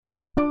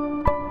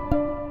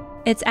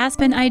It's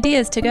Aspen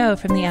Ideas to Go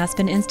from the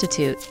Aspen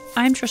Institute.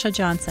 I'm Trisha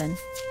Johnson.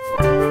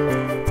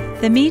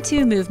 The Me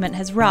Too movement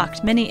has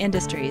rocked many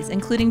industries,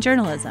 including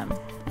journalism.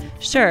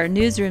 Sure,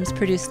 newsrooms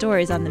produce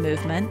stories on the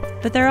movement,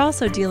 but they're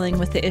also dealing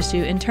with the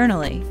issue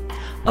internally.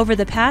 Over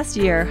the past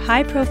year,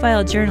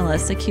 high-profile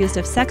journalists accused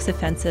of sex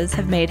offenses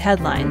have made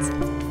headlines.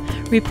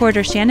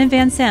 Reporter Shannon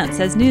Van Sant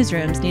says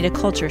newsrooms need a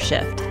culture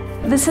shift.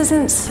 This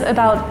isn't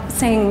about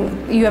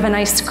saying you have a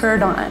nice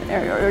skirt on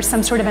or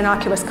some sort of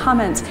innocuous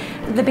comment.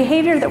 The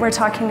behavior that we're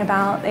talking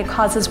about, it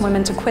causes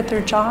women to quit their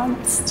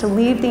jobs, to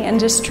leave the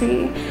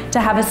industry, to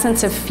have a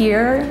sense of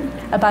fear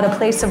about a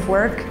place of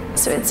work.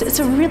 So it's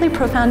a really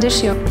profound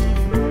issue.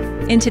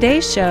 In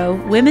today's show,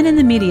 women in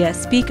the media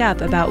speak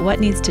up about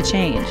what needs to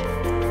change.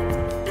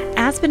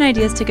 Aspen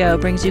Ideas to Go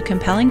brings you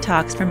compelling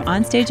talks from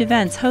onstage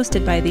events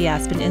hosted by the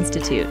Aspen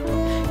Institute.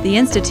 The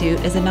Institute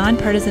is a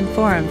nonpartisan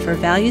forum for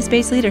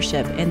values-based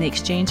leadership and the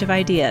exchange of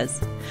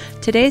ideas.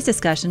 Today's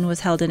discussion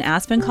was held in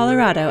Aspen,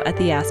 Colorado at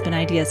the Aspen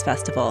Ideas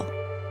Festival.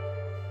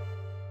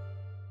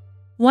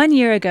 1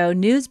 year ago,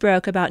 news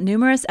broke about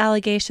numerous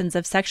allegations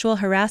of sexual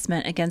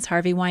harassment against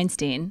Harvey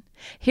Weinstein.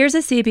 Here's a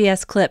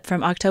CBS clip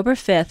from October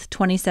 5th,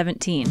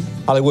 2017.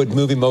 Hollywood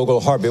movie mogul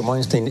Harvey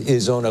Weinstein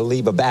is on a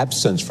leave of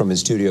absence from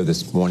his studio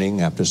this morning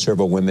after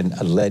several women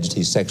alleged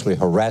he sexually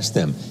harassed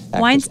them.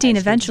 Weinstein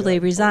eventually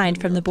resigned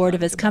from the board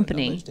of his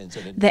company.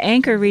 The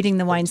anchor reading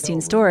the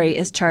Weinstein story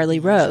is Charlie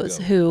Rose,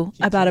 who,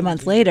 about a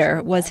month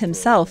later, was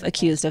himself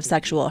accused of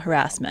sexual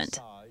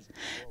harassment.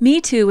 Me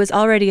Too was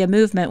already a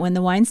movement when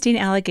the Weinstein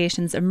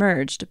allegations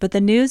emerged, but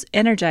the news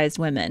energized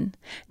women.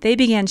 They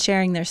began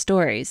sharing their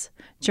stories.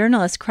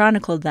 Journalists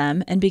chronicled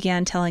them and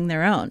began telling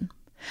their own.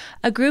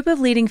 A group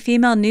of leading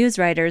female news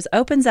writers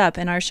opens up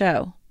in our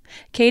show.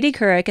 Katie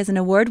Couric is an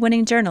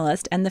award-winning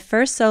journalist and the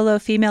first solo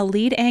female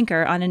lead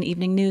anchor on an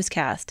evening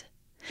newscast.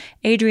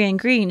 Adrienne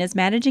Green is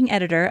managing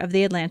editor of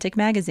The Atlantic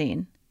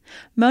magazine.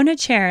 Mona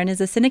Charen is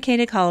a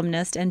syndicated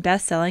columnist and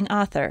best-selling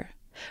author.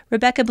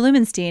 Rebecca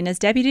Blumenstein is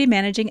deputy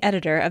managing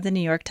editor of the New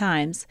York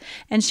Times,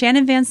 and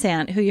Shannon Van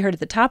Sant, who you heard at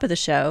the top of the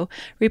show,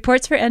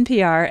 reports for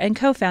NPR and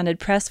co-founded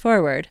Press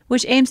Forward,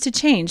 which aims to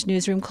change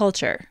newsroom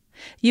culture.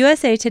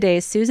 USA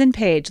Today's Susan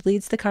Page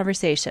leads the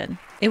conversation.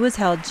 It was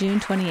held June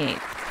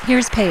 28th.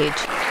 Here's Page.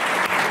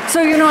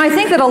 So, I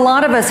think that a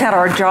lot of us had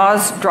our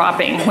jaws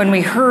dropping when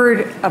we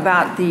heard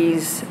about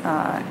these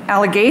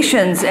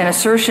allegations and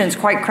assertions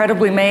quite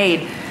credibly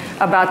made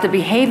about the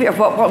behavior of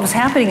what was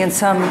happening in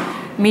some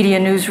media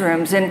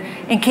newsrooms.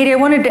 And Katie, I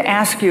wanted to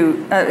ask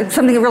you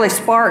something that really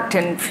sparked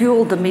and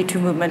fueled the Me Too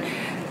movement.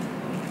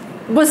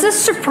 Was this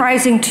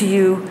surprising to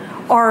you,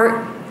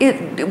 or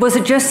was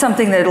it just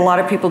something that a lot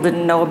of people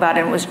didn't know about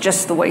and it was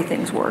just the way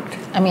things worked?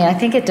 I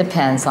think it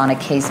depends on a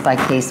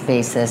case-by-case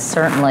basis.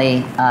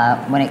 Certainly,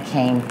 when it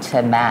came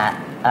to Matt,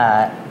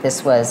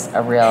 this was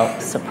a real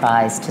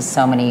surprise to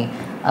so many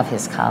of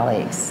his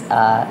colleagues.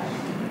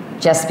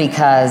 Just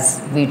because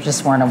we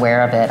just weren't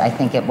aware of it. I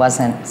think it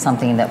wasn't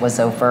something that was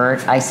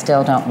overt. I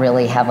still don't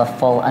really have a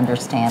full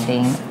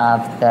understanding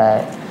of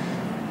the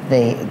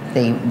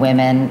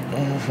women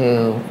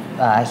who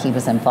he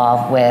was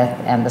involved with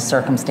and the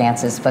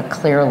circumstances, but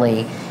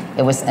clearly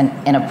it was an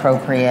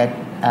inappropriate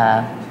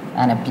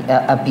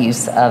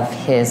abuse of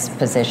his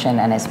position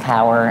and his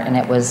power, and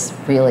it was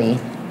really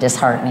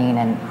disheartening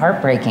and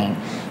heartbreaking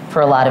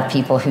for a lot of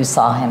people who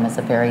saw him as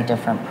a very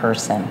different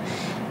person.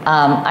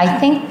 I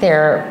think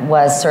there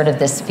was sort of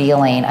this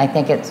feeling, I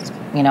think it's,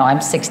 I'm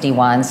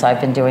 61, so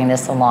I've been doing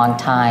this a long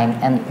time,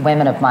 and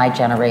women of my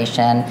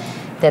generation,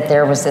 that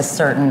there was this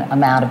certain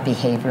amount of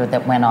behavior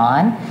that went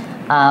on.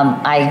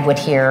 I would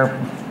hear,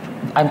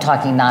 I'm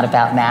talking not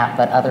about Matt,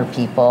 but other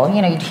people,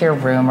 you'd hear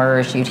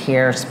rumors, you'd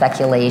hear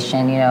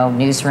speculation,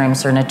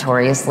 newsrooms are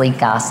notoriously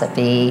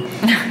gossipy,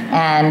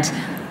 and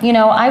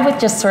I would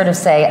just sort of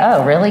say,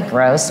 oh, really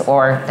gross,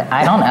 or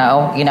I don't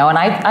know, and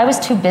I was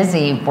too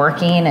busy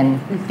working and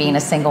being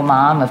a single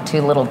mom of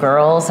 2 little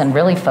girls and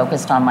really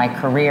focused on my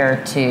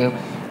career to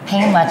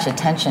pay much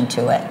attention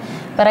to it.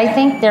 But I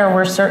think there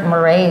were certain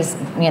mores,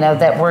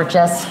 that were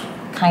just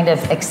kind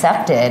of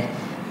accepted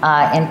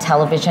in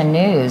television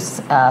news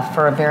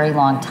for a very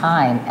long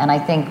time. And I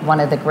think one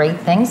of the great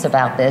things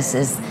about this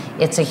is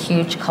it's a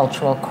huge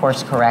cultural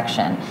course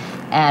correction.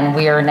 And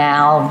we are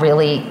now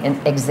really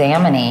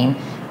examining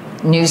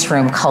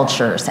newsroom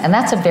cultures. And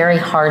that's a very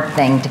hard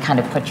thing to kind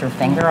of put your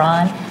finger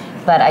on.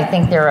 But I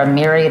think there are a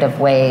myriad of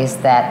ways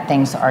that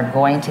things are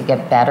going to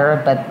get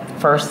better. But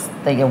first,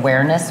 the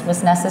awareness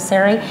was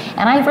necessary.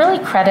 And I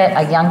really credit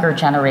a younger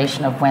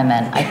generation of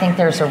women. I think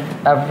there's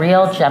a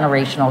real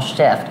generational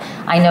shift.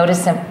 I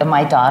notice in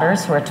my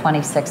daughters, who are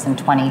 26 and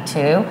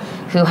 22,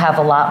 who have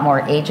a lot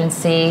more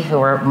agency, who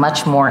are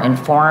much more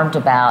informed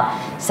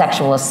about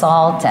sexual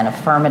assault and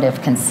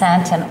affirmative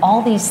consent and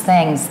all these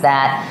things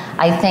that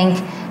I think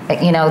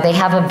they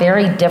have a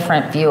very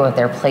different view of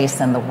their place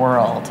in the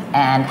world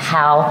and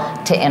how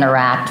to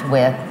interact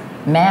with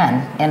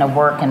men in a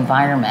work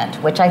environment,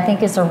 which I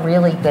think is a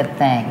really good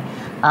thing.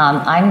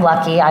 I'm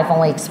lucky. I've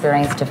only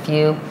experienced a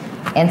few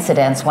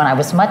incidents when I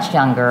was much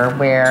younger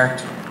where,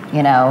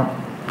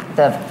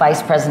 the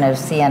vice president of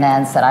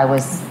CNN said I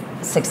was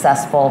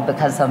successful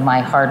because of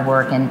my hard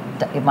work and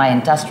my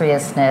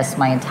industriousness,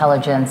 my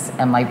intelligence,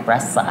 and my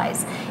breast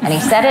size. And he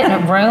said it in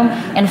a room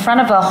in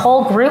front of a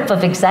whole group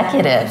of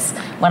executives.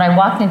 When I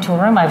walked into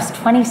a room, I was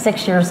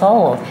 26 years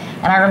old.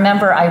 And I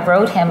remember I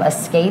wrote him a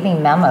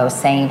scathing memo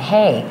saying,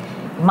 hey,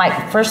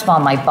 first of all,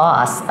 my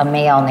boss, a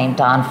male named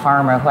Don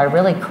Farmer, who I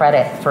really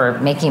credit for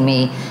making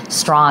me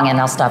strong, and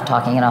I'll stop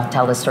talking and I'll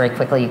tell this story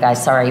quickly, you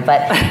guys, sorry,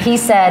 but he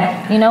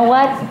said, you know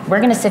what,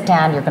 we're going to sit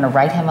down, you're going to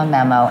write him a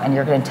memo, and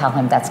you're going to tell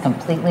him that's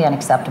completely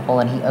unacceptable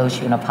and he owes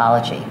you an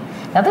apology.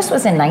 Now, this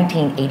was in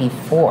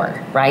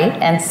 1984, right?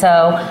 And so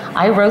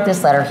I wrote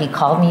this letter. He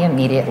called me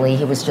immediately.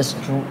 He was just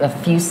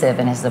effusive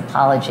in his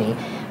apology.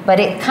 But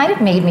it kind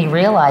of made me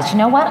realize, you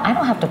know what? I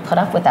don't have to put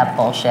up with that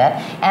bullshit.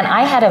 And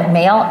I had a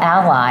male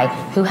ally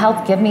who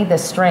helped give me the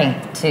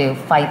strength to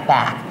fight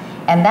back.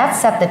 And that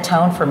set the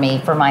tone for me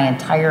for my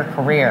entire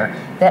career,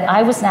 that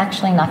I was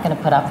actually not going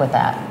to put up with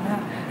that.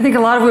 Yeah. I think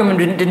a lot of women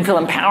didn't feel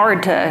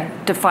empowered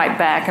to fight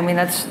back. I mean,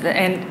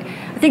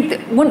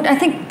 and I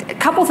think a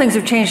couple things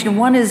have changed. And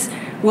one is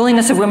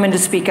willingness of women to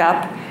speak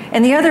up.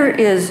 And the other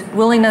is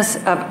willingness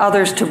of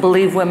others to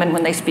believe women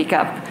when they speak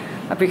up.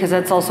 Because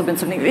that's also been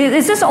something.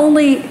 Is this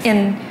only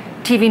in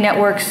TV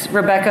networks,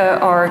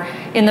 Rebecca, or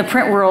in the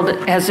print world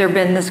has there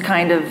been this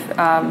kind of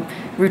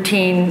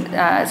routine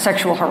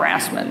sexual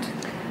harassment?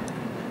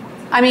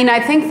 I mean,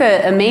 I think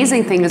the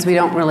amazing thing is we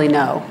don't really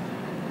know.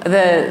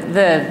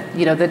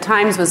 The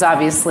Times was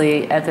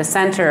obviously at the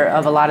center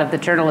of a lot of the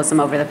journalism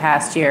over the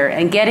past year,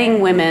 and getting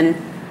women,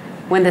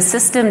 when the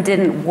system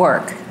didn't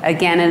work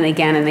again and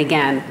again and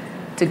again,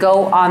 to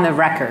go on the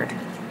record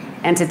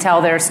and to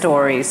tell their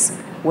stories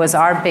was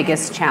our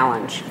biggest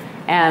challenge.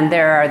 And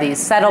there are these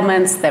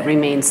settlements that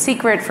remain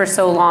secret for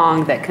so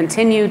long, that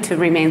continue to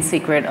remain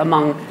secret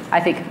among,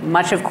 I think,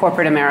 much of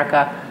corporate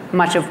America,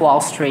 much of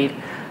Wall Street.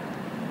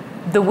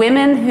 The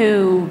women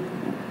who,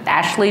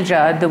 Ashley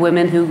Judd, the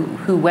women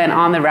who went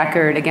on the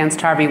record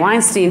against Harvey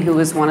Weinstein, who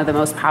was one of the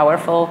most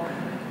powerful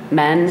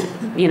men,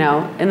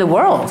 in the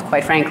world,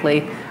 quite frankly,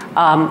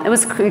 it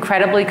was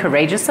incredibly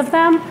courageous of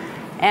them.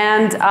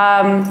 And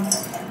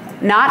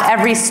not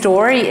every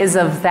story is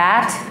of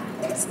that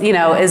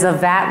is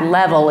of that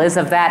level, is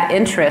of that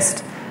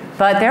interest.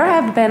 But there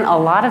have been a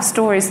lot of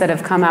stories that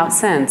have come out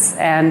since.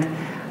 And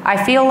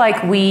I feel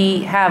like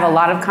we have a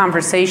lot of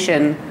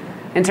conversation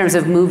in terms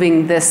of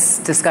moving this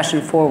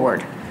discussion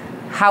forward,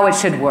 how it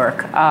should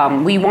work.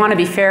 We want to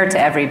be fair to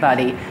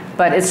everybody,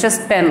 but it's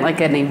just been like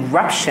an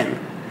eruption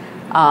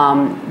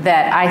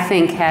that I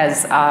think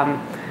has,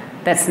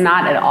 that's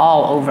not at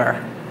all over.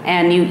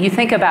 And you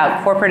think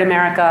about corporate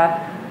America,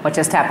 what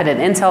just happened at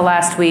Intel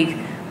last week.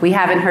 We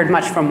haven't heard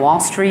much from Wall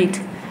Street.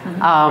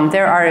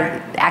 There are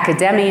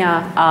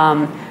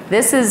academia.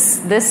 This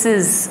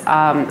is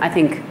I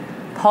think,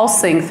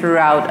 pulsing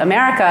throughout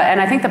America. And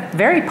I think the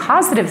very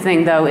positive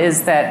thing, though,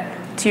 is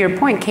that, to your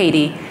point,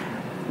 Katie,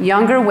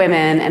 younger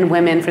women and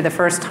women for the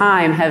first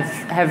time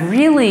have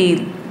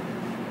really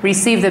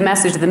received the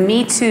message. The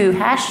Me Too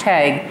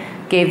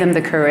hashtag gave them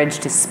the courage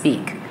to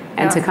speak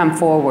and to come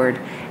forward.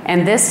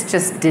 And this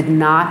just did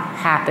not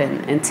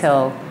happen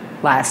until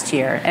last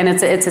year, and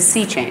it's a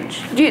sea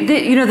change.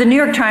 The New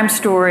York Times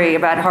story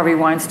about Harvey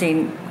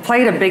Weinstein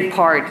played a big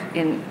part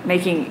in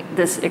making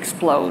this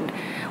explode.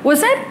 How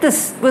did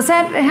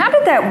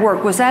that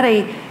work? Was that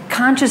a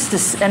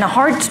conscious and a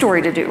hard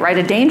story to do, right?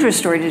 A dangerous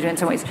story to do in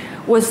some ways.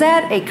 Was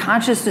that a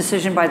conscious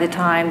decision by the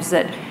Times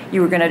that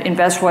you were going to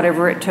invest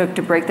whatever it took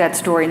to break that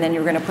story, and then you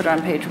were going to put it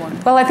on page one?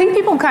 Well, I think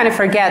people kind of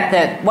forget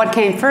that what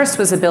came first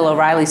was a Bill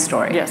O'Reilly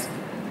story. Yes,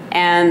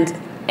 and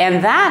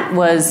that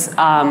was.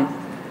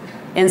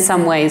 In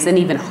some ways, an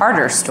even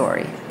harder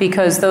story,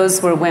 because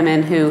those were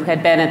women who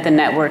had been at the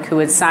network, who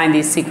had signed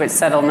these secret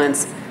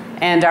settlements,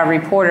 and our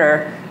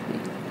reporters,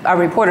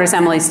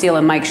 Emily Steele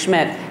and Mike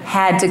Schmidt,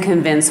 had to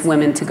convince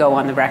women to go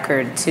on the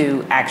record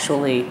to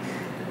actually,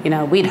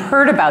 we'd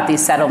heard about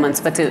these settlements,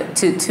 but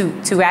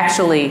to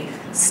actually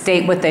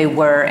state what they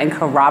were and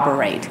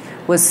corroborate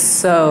was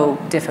so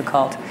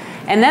difficult.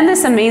 And then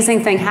this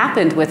amazing thing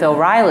happened with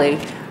O'Reilly,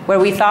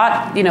 where we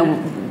thought,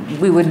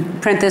 we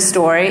would print this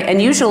story,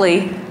 and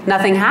usually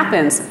nothing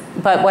happens.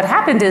 But what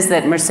happened is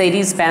that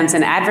Mercedes-Benz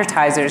and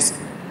advertisers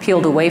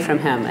peeled away from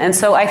him. And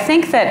so I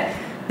think that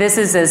this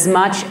is as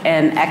much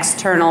an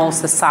external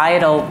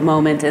societal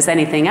moment as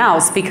anything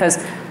else, because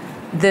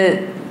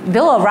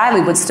Bill O'Reilly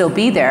would still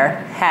be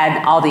there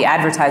had all the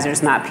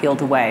advertisers not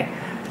peeled away.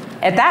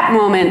 At that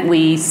moment,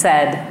 we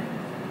said,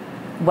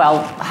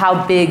 well,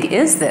 how big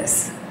is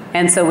this?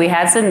 And so we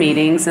had some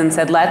meetings and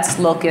said, let's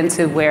look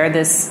into where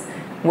this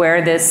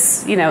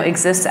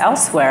exists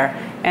elsewhere.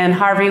 And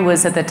Harvey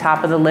was at the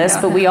top of the list,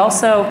 but we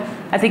also,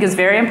 I think it's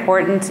very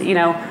important,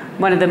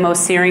 one of the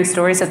most searing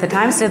stories that the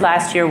Times did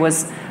last year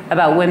was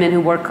about women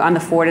who work on the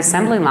Ford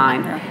assembly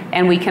line.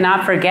 And we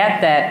cannot forget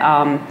that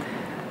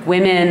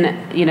women,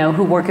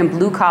 who work in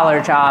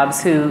blue-collar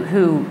jobs,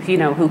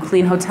 who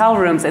clean hotel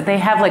rooms, that they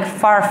have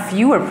far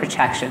fewer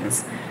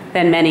protections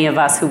than many of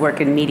us who work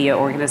in media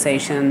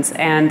organizations.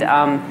 And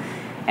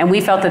And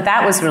we felt that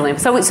that was really,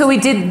 so we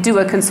did do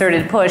a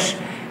concerted push.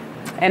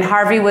 And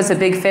Harvey was a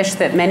big fish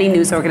that many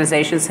news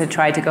organizations had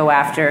tried to go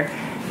after.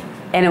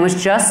 And it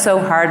was just so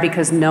hard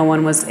because no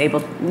one was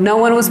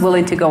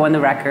willing to go on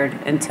the record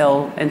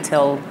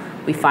until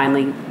we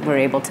finally were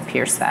able to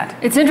pierce that.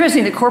 It's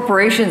interesting that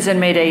corporations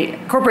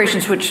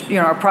which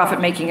are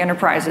profit-making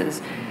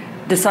enterprises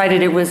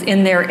decided it was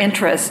in their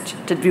interest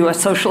to do a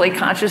socially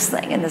conscious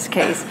thing in this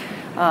case.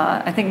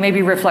 I think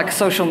maybe reflects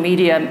social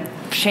media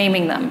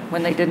shaming them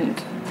when they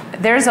didn't.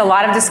 There's a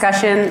lot of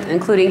discussion,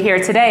 including here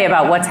today,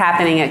 about what's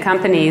happening at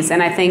companies.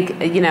 And I think,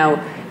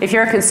 if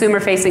you're a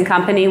consumer-facing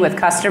company with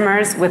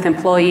customers, with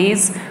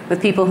employees, with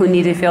people who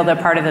need to feel they're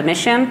part of the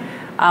mission,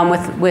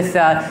 with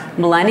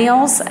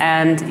millennials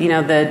and,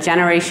 the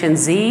Generation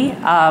Z,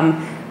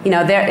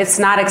 it's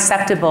not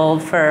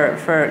acceptable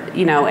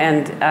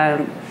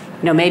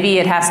maybe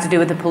it has to do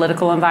with the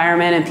political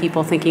environment and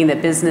people thinking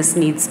that business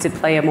needs to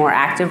play a more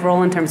active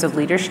role in terms of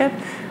leadership.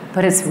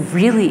 But it's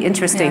really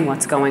interesting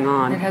what's going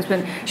on. It has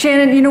been.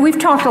 Shannon, we've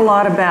talked a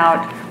lot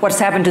about what's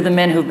happened to the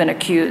men who've been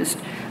accused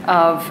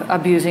of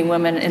abusing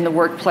women in the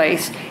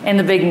workplace, and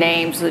the big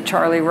names, the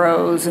Charlie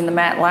Rose and the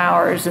Matt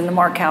Lauers and the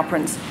Mark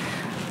Halperins.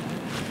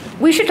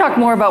 We should talk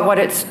more about what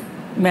it's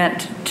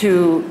meant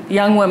to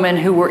young women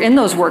who were in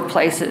those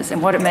workplaces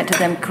and what it meant to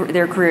them,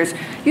 their careers.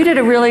 You did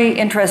a really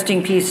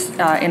interesting piece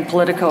in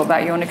Politico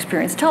about your own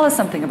experience. Tell us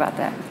something about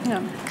that.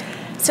 Yeah.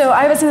 So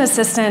I was an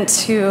assistant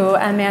to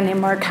a man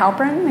named Mark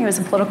Halperin. He was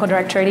a political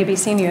director at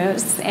ABC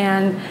News,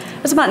 and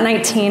I was about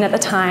 19 at the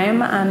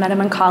time. I met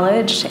him in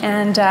college,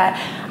 and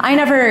I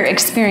never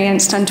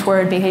experienced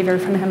untoward behavior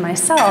from him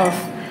myself,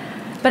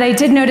 but I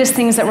did notice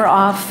things that were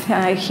off.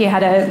 He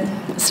had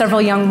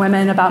several young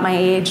women about my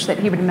age that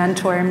he would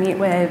mentor and meet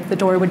with. The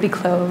door would be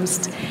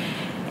closed.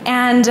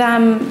 And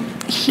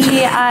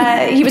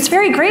he was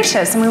very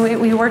gracious. I mean,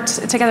 we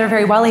worked together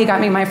very well. He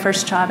got me my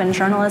first job in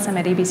journalism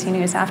at ABC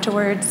News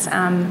afterwards.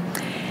 And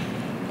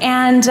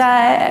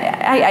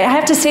I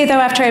have to say, though,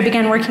 after I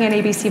began working at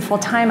ABC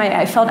full-time,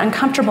 I felt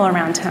uncomfortable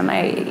around him.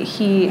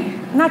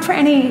 Not for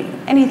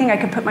anything I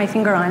could put my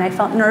finger on. I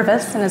felt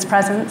nervous in his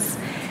presence.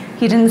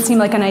 He didn't seem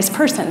like a nice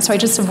person, so I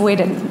just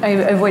avoided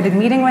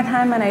meeting with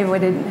him, and I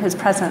avoided his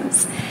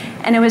presence.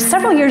 And it was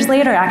several years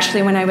later,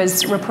 actually, when I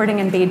was reporting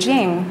in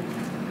Beijing,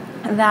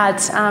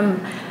 that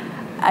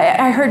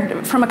I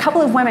heard from a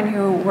couple of women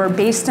who were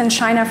based in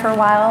China for a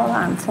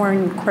while,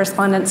 foreign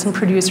correspondents and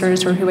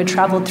producers, or who had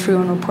traveled through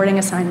on reporting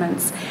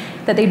assignments,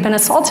 that they'd been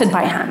assaulted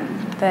by him.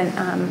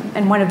 That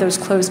in one of those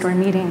closed-door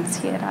meetings,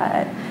 he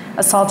had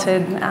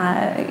assaulted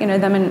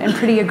them in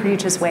pretty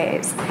egregious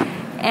ways.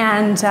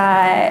 And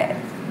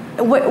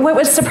what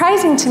was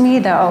surprising to me,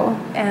 though,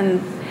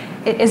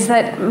 is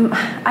that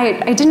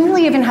I didn't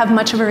really even have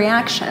much of a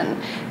reaction.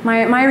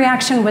 My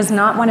reaction was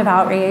not one of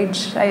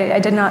outrage. I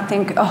did not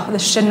think, oh,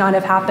 this should not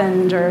have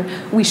happened, or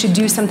we should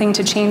do something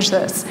to change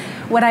this.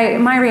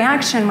 My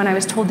reaction when I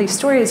was told these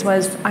stories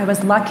was I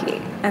was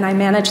lucky, and I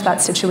managed that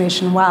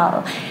situation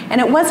well.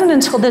 And it wasn't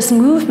until this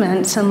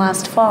movement in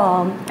last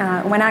fall,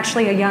 when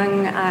actually a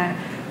young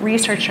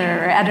researcher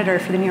or editor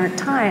for the New York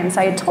Times,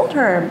 I had told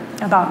her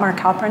about Mark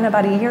Halperin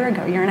about a year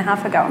and a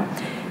half ago,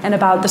 and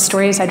about the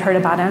stories I'd heard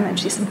about him, and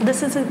she said, well,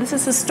 this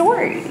is a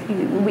story.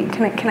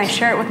 Can I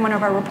share it with one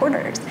of our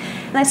reporters?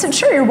 And I said,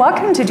 sure, you're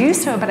welcome to do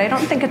so, but I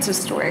don't think it's a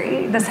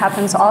story. This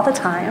happens all the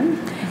time,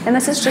 and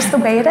this is just the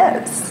way it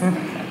is.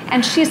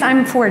 And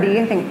I'm 40,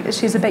 I think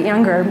she's a bit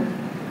younger.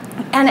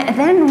 And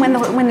then when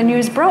the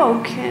news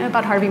broke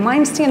about Harvey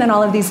Weinstein and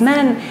all of these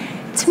men,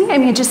 to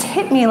me, it just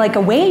hit me like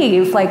a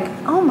wave, like,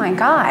 oh my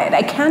God,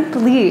 I can't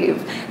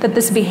believe that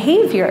this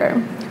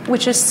behavior,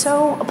 which is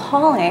so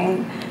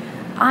appalling,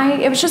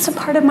 it was just a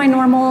part of my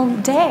normal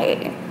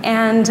day.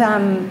 And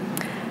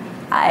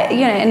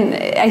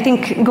I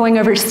think going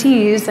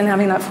overseas and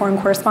having that foreign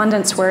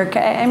correspondence work,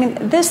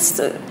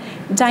 this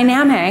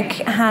dynamic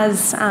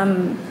has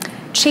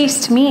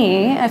chased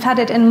me. I've had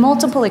it in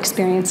multiple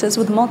experiences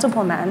with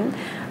multiple men.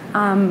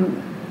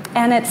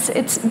 And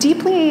it's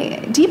deeply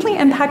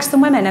impacts the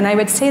women. And I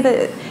would say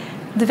that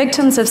the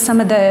victims of some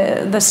of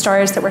the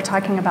stars that we're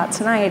talking about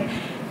tonight,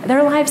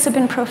 their lives have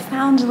been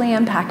profoundly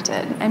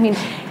impacted. I mean,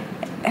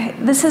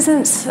 this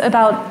isn't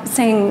about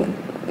saying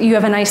you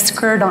have a nice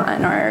skirt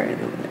on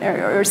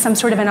or some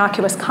sort of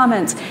innocuous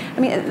comments. I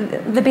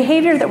mean, the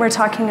behavior that we're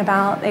talking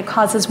about, it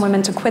causes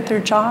women to quit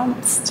their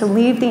jobs, to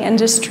leave the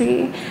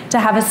industry, to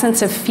have a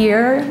sense of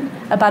fear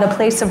about a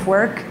place of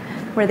work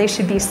where they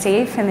should be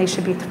safe and they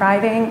should be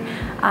thriving.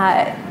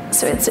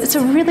 So it's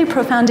a really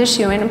profound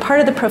issue, and part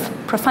of the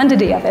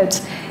profundity of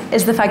it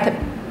is the fact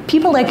that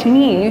people like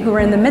me, who were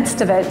in the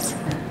midst of it,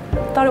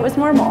 thought it was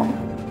normal.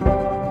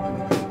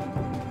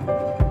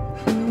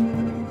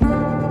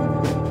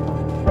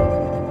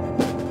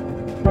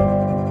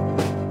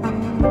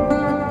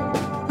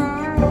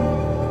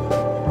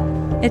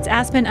 It's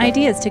Aspen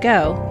Ideas to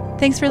Go.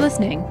 Thanks for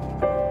listening.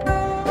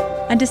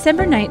 On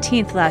December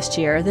 19th last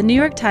year, the New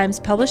York Times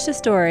published a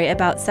story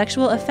about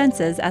sexual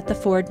offenses at the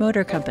Ford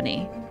Motor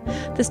Company.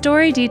 The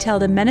story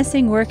detailed a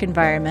menacing work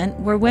environment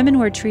where women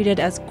were treated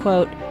as,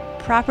 quote,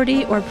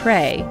 Property or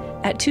Prey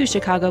at 2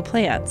 Chicago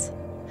plants.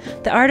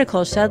 The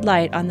article shed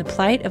light on the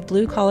plight of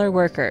blue-collar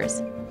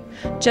workers.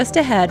 Just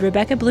ahead,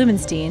 Rebecca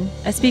Blumenstein,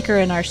 a speaker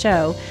in our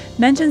show,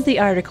 mentions the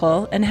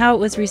article and how it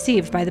was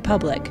received by the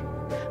public.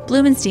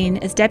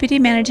 Blumenstein is deputy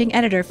managing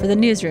editor for the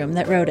newsroom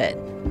that wrote it.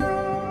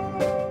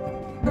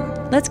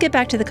 Let's get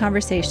back to the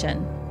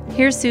conversation.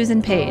 Here's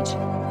Susan Page.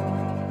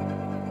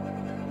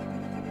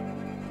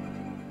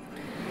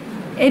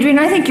 Adrienne,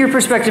 I think your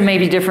perspective may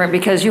be different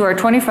because you are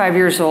 25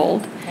 years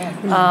old.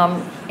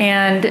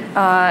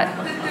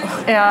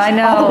 Yeah, I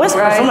know. Oh,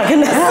 whispers, right? oh my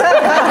goodness.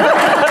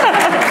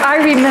 I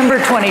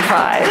remember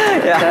 25.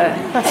 Yeah.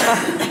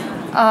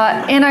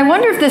 And I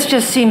wonder if this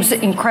just seems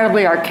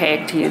incredibly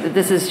archaic to you, that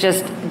this is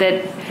just,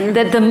 that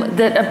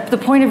the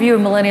point of view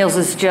of millennials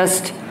is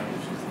just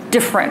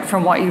different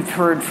from what you've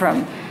heard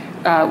from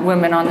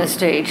women on the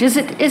stage. Is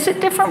it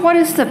different? What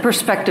is the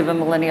perspective of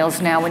millennials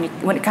now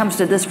when it comes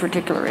to this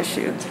particular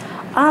issue?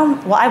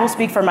 Well, I will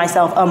speak for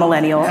myself, a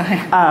millennial,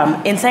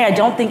 in saying I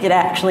don't think it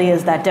actually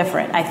is that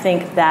different. I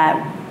think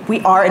that we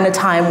are in a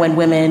time when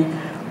women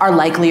are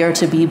likelier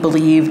to be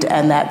believed,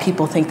 and that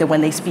people think that when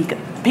they speak,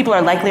 people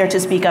are likelier to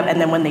speak up, and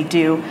then when they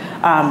do,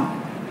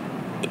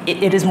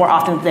 it is more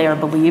often that they are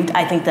believed.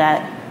 I think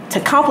that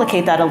to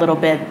complicate that a little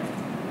bit,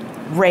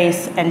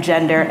 race and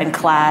gender and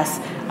class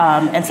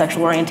and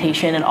sexual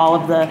orientation and all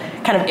of the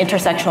kind of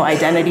intersectional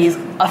identities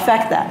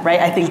affect that,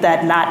 right? I think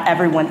that not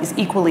everyone is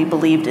equally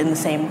believed in the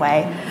same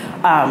way.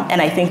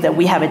 And I think that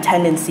we have a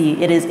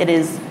tendency, it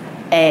is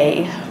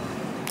a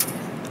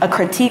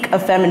critique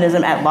of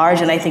feminism at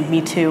large, and I think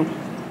Me Too,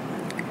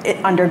 it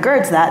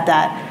undergirds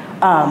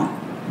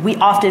that we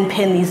often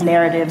pin these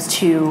narratives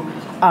to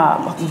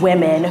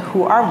women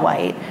who are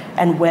white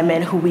and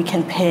women who we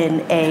can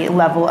pin a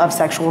level of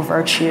sexual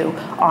virtue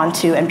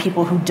onto, and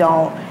people who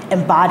don't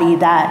embody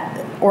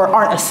that or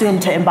aren't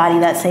assumed to embody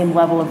that same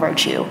level of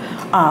virtue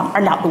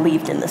are not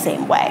believed in the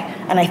same way.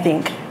 And I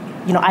think,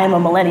 I am a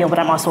millennial, but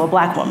I'm also a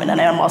Black woman, and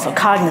I am also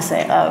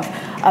cognizant of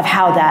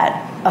how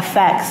that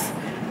affects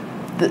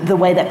the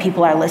way that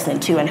people are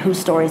listened to, and whose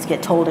stories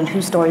get told, and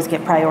whose stories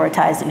get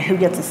prioritized, and who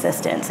gets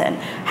assistance, and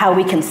how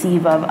we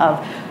conceive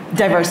of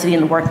diversity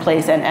in the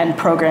workplace and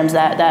programs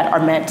that are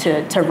meant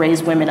to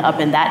raise women up,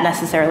 and that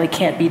necessarily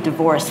can't be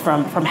divorced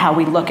from how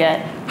we look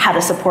at how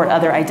to support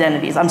other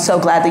identities. I'm so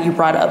glad that you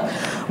brought up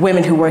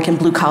women who work in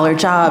blue-collar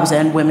jobs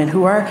and women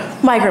who are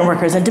migrant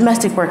workers and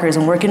domestic workers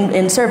and work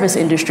in service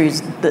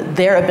industries.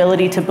 Their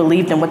ability to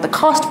believe in what the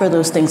cost for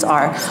those things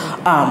are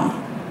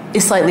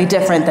is slightly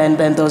different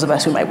than those of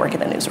us who might work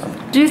in a newsroom.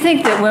 Do you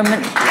think that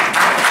women...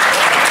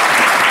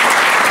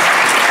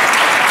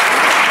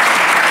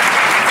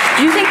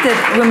 Do you think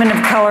that women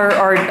of color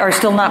are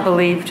still not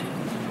believed?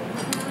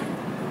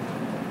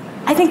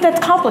 I think that's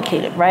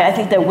complicated, right? I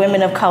think that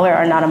women of color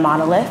are not a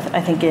monolith. I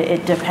think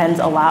it depends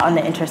a lot on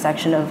the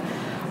intersection of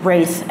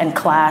race and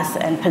class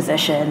and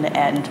position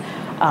and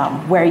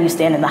where you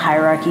stand in the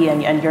hierarchy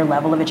and your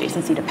level of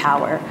adjacency to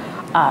power.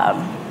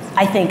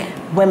 I think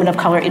women of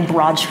color, in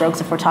broad strokes,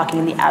 if we're talking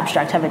in the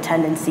abstract, have a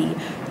tendency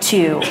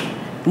to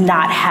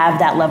not have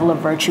that level of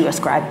virtue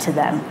ascribed to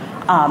them,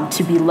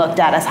 to be looked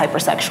at as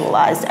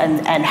hypersexualized,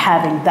 and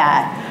having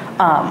that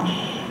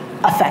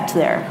affect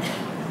their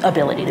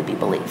ability to be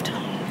believed.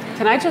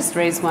 Can I just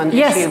raise one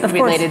Yes, issue of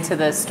related course. to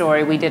the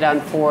story we did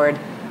on Ford?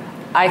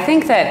 I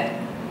think that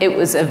it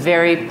was a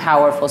very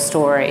powerful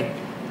story,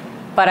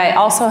 but I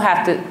also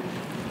have to,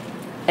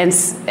 and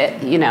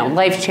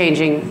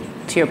life-changing,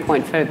 to your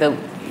point, for the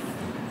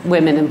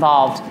women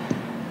involved,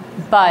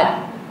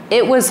 but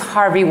it was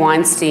Harvey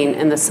Weinstein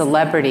and the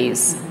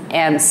celebrities,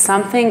 and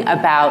something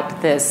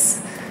about the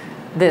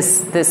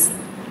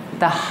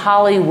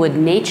Hollywood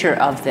nature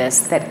of this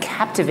that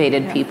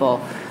captivated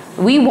people.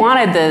 We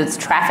wanted the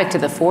traffic to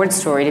the Ford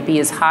story to be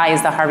as high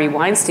as the Harvey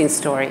Weinstein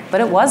story, but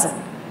it wasn't,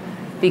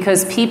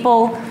 because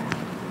people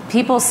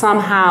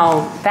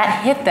somehow,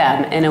 that hit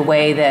them in a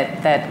way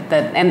that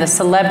and the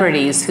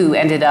celebrities who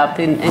ended up,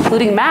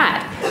 including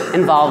Matt,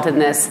 involved in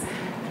this,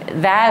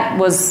 that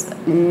was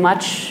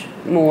much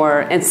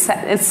more, it's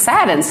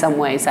sad in some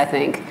ways, I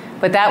think,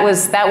 but that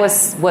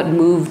was what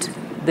moved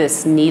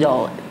this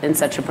needle in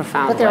such a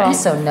profound way. But they're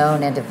also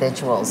known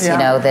individuals,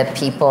 Yeah. that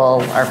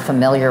people are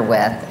familiar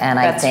with. And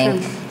I That's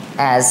think true.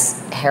 as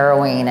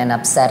harrowing and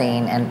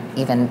upsetting, and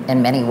even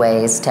in many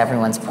ways, to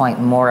everyone's point,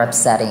 more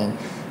upsetting,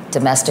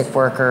 domestic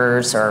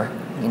workers or,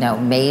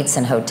 maids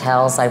in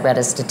hotels, I read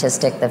a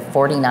statistic that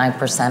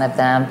 49% of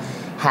them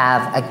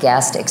have a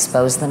guest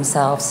expose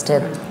themselves to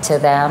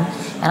them.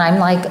 And I'm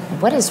like,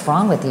 what is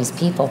wrong with these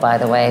people, by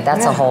the way?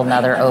 That's a whole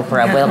nother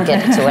Oprah. We'll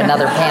get to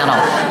another panel.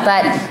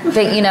 But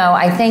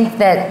I think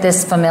that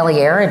this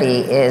familiarity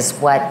is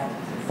what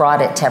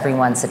brought it to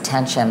everyone's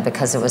attention,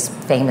 because it was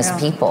famous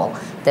people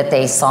that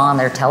they saw on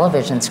their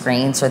television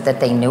screens or that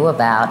they knew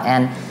about.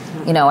 And,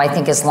 I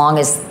think as long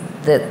as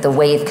the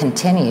wave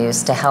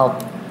continues to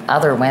help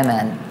other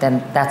women,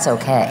 then that's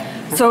okay.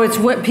 So it's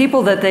what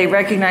people that they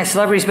recognize,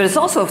 celebrities, but it's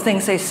also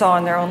things they saw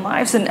in their own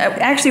lives. And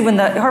actually, when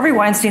the Harvey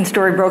Weinstein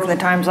story broke in the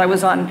Times, I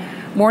was on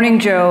Morning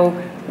Joe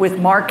with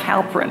Mark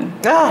Halperin,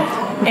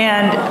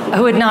 and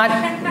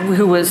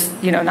who was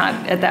not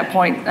at that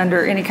point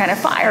under any kind of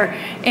fire,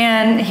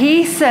 and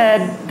he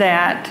said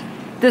that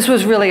this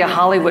was really a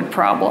Hollywood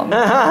problem.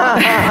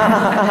 And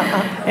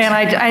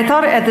I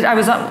thought I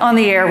was on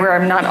the air where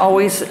I'm not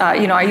always,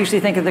 I usually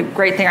think of the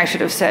great thing I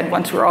should have said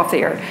once we're off the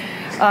air.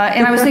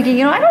 And I was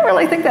thinking, I don't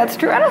really think that's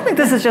true. I don't think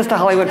this is just a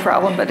Hollywood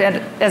problem. But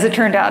as it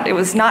turned out, it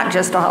was not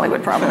just a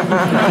Hollywood problem.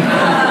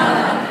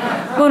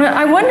 Well,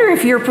 I wonder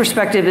if your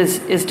perspective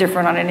is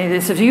different on any of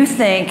this. If you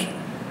think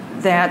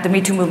that the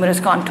Me Too movement has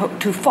gone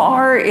too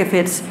far, if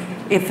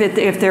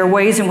there are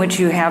ways in which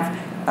you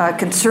have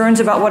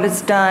concerns about what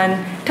it's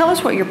done, tell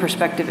us what your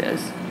perspective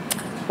is.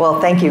 Well,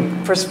 thank you.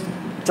 First,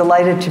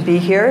 delighted to be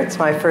here. It's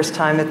my first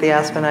time at the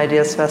Aspen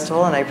Ideas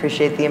Festival, and I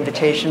appreciate the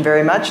invitation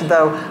very much.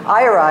 Though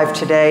I arrived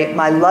today,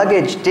 my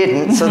luggage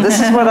didn't, so this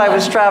is what I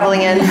was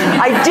traveling in.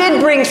 I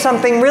did bring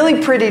something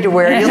really pretty to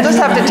wear. You'll just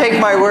have to take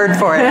my word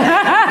for it.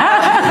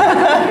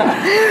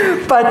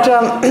 But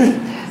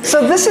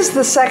so this is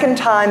the second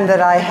time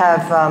that I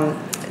have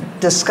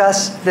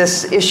discussed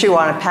this issue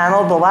on a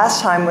panel. The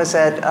last time was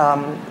at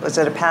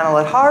a panel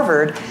at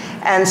Harvard.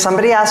 And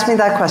somebody asked me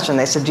that question.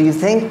 They said,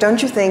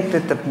 don't you think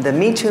that the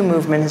Me Too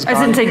movement has gone too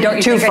far? I didn't say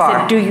don't you think, I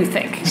said do you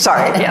think.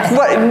 Sorry. Yeah.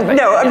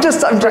 No, I'm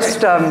just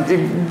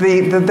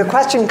the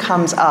question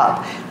comes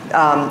up,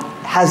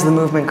 has the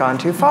movement gone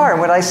too far?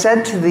 And what I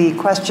said to the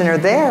questioner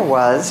there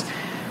was,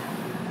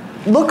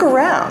 look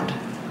around.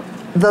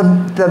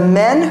 The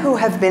men who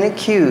have been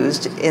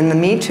accused in the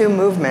Me Too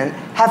movement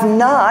have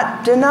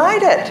not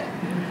denied it.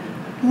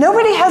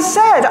 Nobody has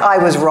said I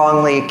was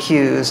wrongly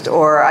accused,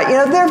 or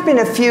there have been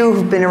a few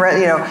who've been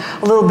around,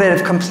 a little bit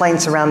of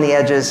complaints around the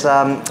edges.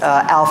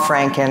 Al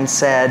Franken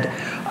said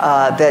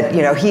that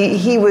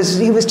he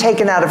was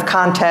taken out of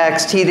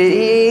context.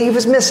 He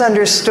was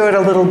misunderstood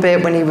a little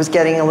bit when he was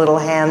getting a little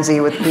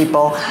handsy with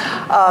people.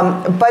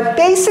 But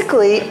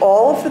basically,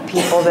 all of the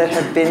people that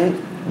have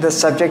been the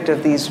subject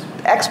of these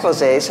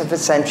exposés have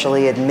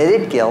essentially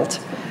admitted guilt.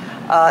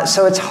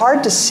 So it's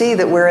hard to see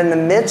that we're in the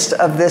midst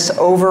of this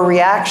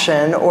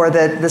overreaction or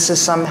that this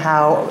has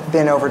somehow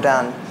been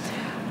overdone.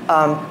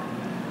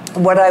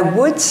 What I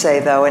would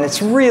say, though, and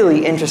it's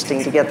really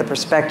interesting to get the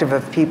perspective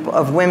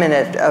of women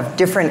of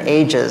different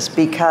ages,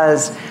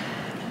 because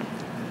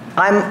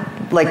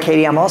I'm like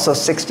Katie, I'm also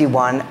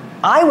 61.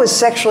 I was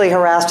sexually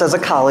harassed as a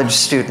college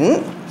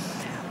student,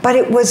 but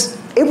it was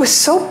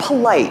so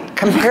polite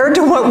compared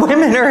to what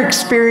women are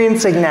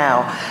experiencing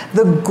now.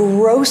 The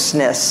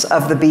grossness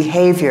of the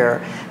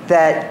behavior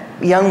that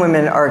young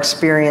women are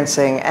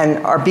experiencing and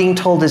are being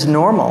told is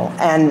normal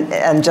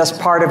and just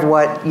part of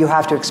what you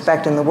have to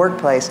expect in the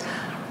workplace.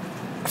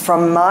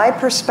 From my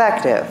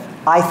perspective,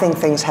 I think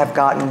things have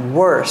gotten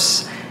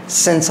worse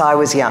since I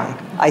was young.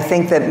 I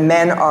think that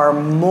men are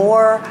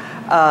more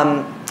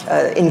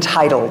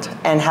entitled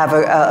and have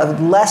a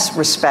less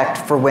respect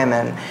for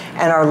women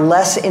and are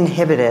less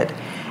inhibited.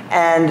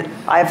 And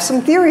I have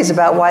some theories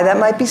about why that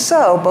might be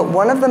so, but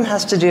one of them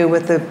has to do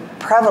with the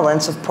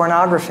prevalence of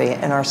pornography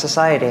in our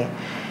society.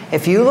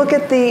 If you look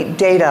at the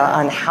data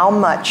on how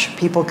much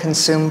people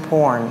consume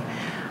porn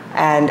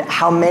and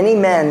how many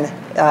men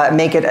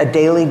make it a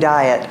daily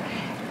diet,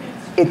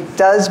 it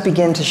does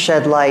begin to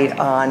shed light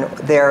on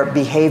their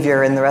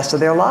behavior in the rest of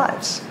their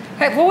lives.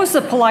 Hey, what was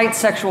the polite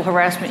sexual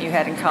harassment you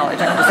had in college?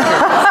 I'm just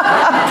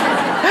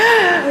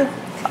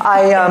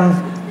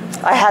curious.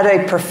 I had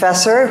a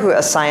professor,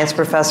 a science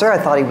professor. I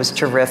thought he was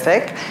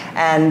terrific,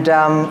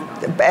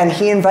 and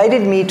he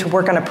invited me to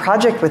work on a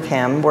project with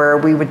him where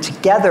we would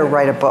together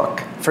write a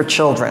book for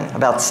children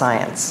about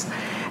science.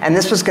 And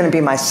this was going to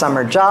be my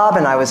summer job,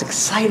 and I was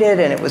excited,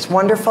 and it was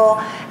wonderful.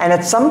 And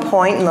at some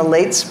point in the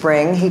late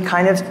spring, he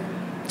kind of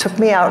took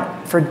me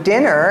out for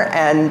dinner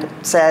and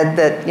said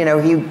that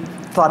he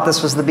thought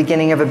this was the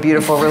beginning of a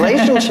beautiful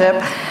relationship.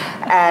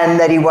 And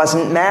that he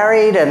wasn't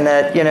married, and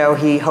that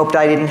he hoped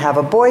I didn't have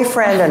a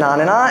boyfriend, and on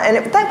and on.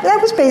 And that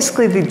was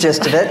basically the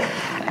gist of it.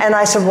 And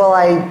I said, well,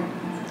 I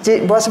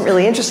wasn't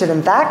really interested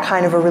in that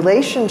kind of a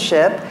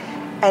relationship.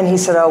 And he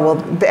said, oh,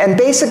 well, and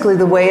basically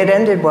the way it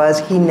ended was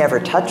he never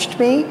touched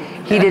me.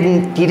 He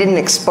didn't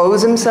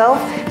expose himself.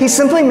 He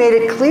simply made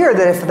it clear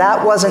that if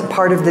that wasn't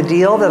part of the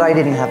deal, that I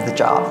didn't have the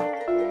job.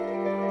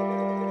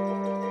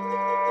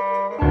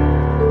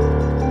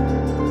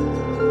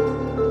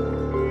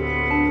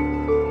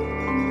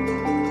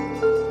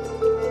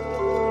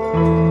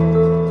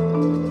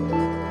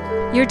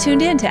 You're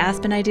tuned in to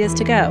Aspen Ideas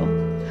to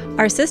Go.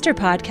 Our sister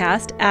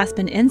podcast,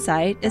 Aspen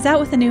Insight, is out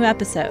with a new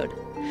episode.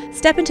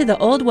 Step into the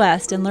Old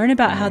West and learn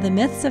about how the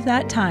myths of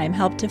that time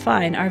helped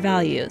define our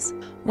values.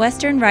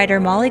 Western writer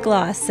Molly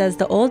Gloss says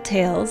the old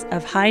tales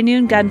of high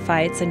noon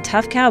gunfights and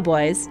tough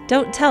cowboys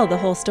don't tell the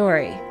whole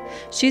story.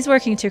 She's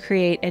working to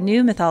create a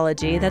new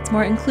mythology that's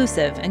more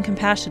inclusive and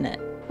compassionate.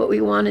 What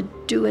we want to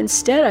do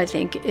instead, I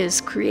think,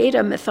 is create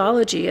a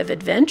mythology of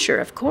adventure,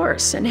 of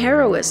course, and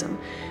heroism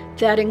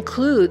that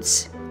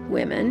includes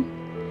women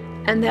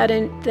and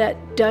that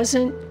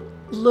doesn't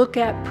look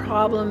at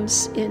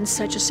problems in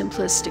such a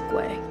simplistic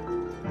way.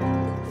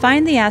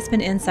 Find the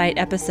Aspen Insight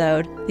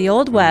episode, The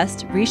Old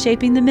West,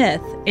 Reshaping the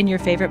Myth, in your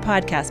favorite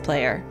podcast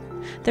player.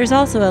 There's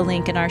also a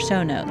link in our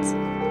show notes.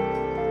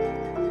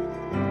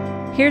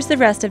 Here's the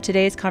rest of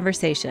today's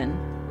conversation.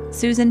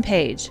 Susan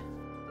Page.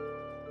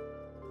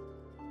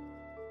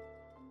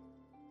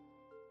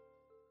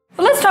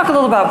 Well, let's talk a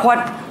little about what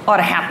ought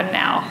to happen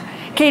now.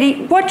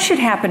 Katie, what should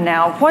happen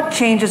now? What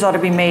changes ought to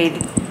be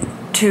made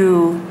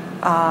to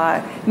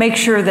make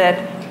sure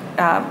that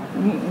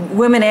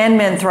women and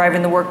men thrive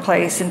in the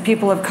workplace, and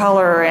people of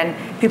color and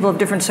people of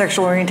different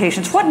sexual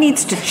orientations? What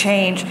needs to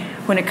change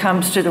when it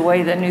comes to the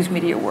way that news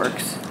media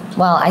works?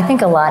 Well, I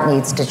think a lot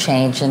needs to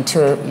change. And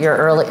to your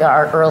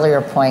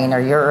earlier point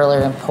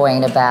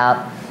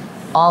about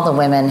all the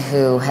women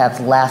who have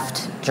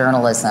left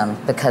journalism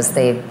because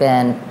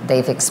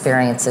they've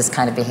experienced this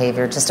kind of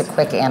behavior. Just a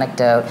quick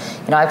anecdote.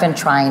 I've been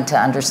trying to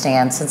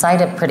understand since I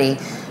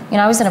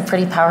was in a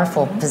pretty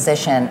powerful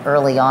position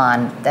early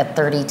on. At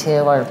 32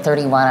 or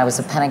 31, I was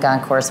a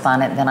Pentagon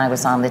correspondent, and then I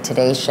was on the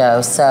Today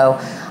Show. So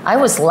I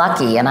was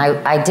lucky, and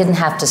I didn't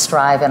have to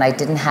strive, and I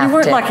didn't have to... You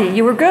weren't lucky,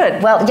 you were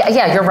good. Well,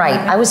 yeah, you're right.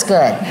 I was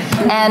good.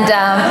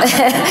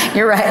 And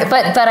you're right.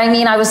 But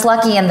I was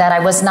lucky in that I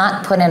was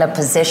not put in a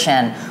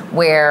position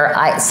where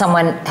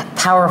someone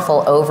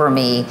powerful over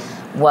me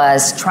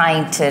was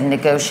trying to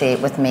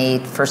negotiate with me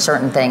for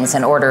certain things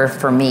in order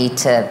for me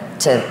to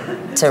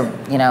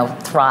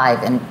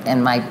thrive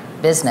in my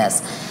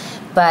business.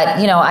 But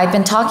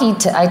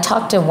I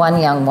talked to one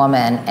young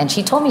woman, and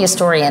she told me a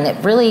story, and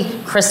it really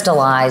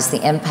crystallized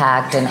the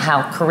impact and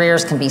how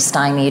careers can be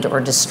stymied or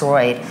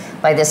destroyed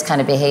by this kind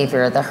of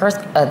behavior.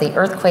 The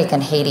earthquake in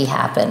Haiti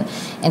happened,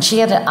 and she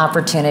had an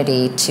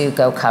opportunity to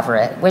go cover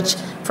it, which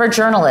for a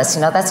journalist,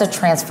 that's a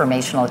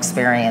transformational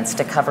experience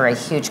to cover a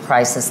huge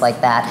crisis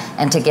like that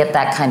and to get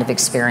that kind of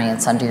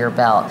experience under your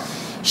belt.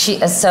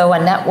 So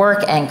a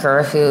network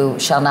anchor who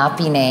shall not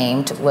be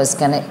named was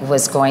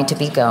going to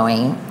be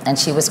going, and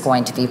she was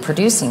going to be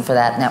producing for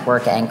that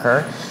network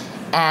anchor.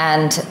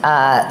 And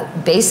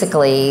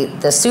basically,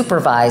 the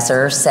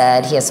supervisor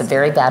said he has a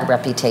very bad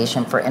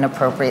reputation for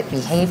inappropriate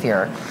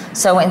behavior.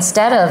 So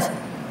instead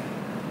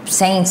of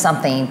saying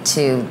something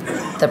to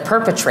the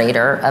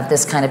perpetrator of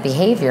this kind of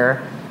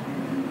behavior,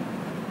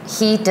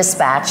 he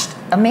dispatched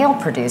a male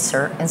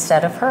producer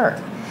instead of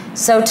her.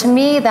 So to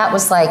me, that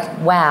was like,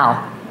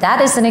 wow. That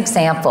is an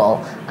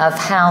example of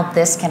how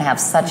this can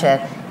have such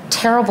a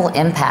terrible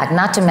impact,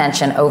 not to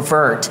mention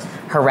overt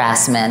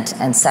harassment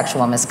and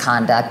sexual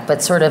misconduct,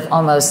 but sort of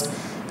almost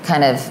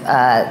kind of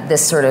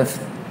this sort of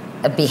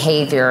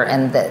behavior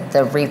and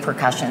the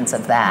repercussions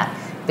of that,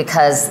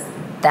 because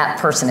that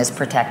person is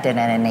protected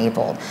and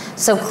enabled.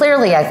 So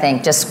clearly, I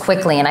think, just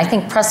quickly, and I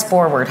think Press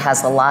Forward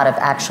has a lot of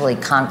actually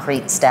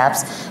concrete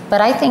steps, but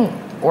I think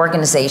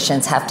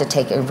organizations have to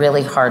take a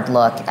really hard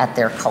look at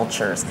their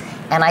cultures.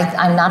 And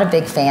I'm not a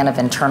big fan of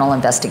internal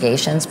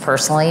investigations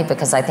personally,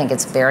 because I think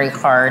it's very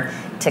hard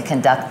to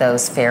conduct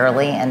those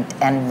fairly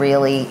and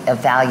really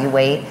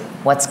evaluate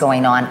what's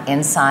going on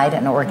inside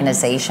an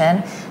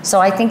organization.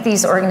 So I think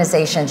these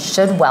organizations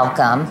should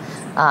welcome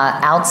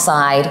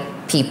outside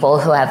people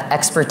who have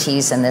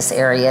expertise in this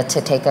area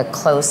to take a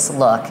close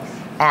look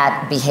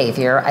at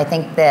behavior. I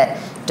think that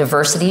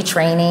diversity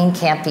training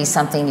can't be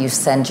something you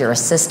send your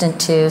assistant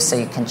to so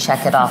you can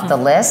check it off the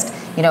list.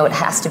 It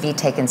has to be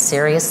taken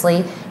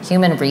seriously.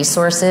 Human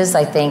resources,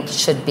 I think,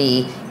 should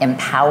be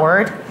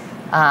empowered.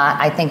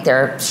 I think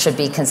there should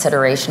be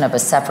consideration of a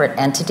separate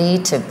entity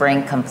to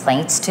bring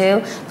complaints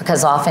to,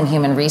 because often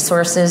human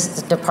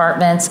resources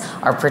departments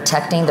are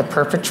protecting the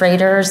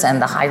perpetrators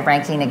and the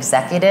high-ranking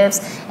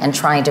executives and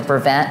trying to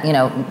prevent,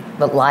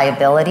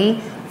 liability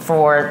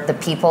for the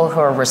people who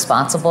are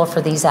responsible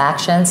for these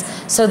actions.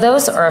 So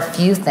those are a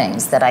few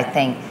things that I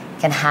think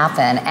can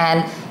happen.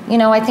 And,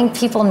 I think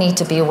people need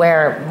to be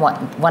aware.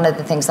 One of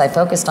the things I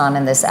focused on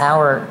in this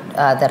hour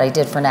that I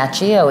did for Nat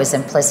Geo is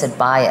implicit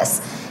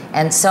bias.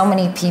 And so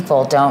many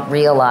people don't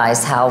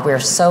realize how we're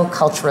so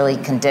culturally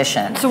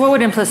conditioned. So what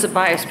would implicit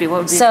bias be? What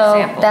would be an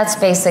example? So that's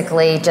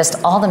basically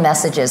just all the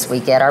messages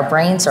we get. Our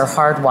brains are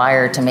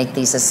hardwired to make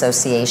these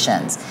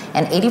associations.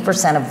 And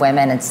 80% of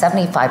women and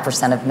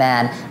 75% of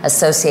men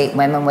associate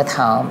women with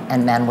home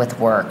and men with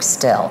work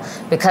still.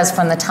 Because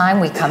from the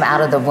time we come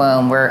out of the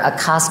womb, we're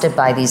accosted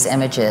by these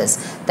images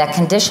that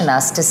condition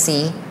us to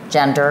see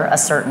gender a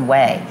certain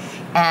way.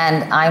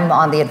 And I'm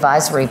on the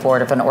advisory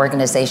board of an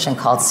organization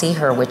called See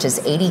Her, which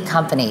is 80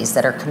 companies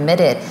that are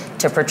committed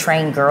to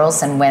portraying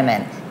girls and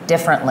women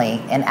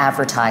differently in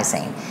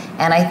advertising.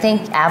 And I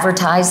think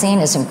advertising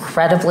is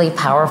incredibly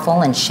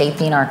powerful in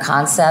shaping our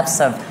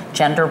concepts of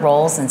gender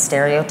roles and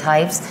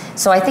stereotypes.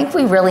 So I think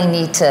we really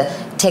need to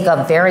take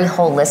a very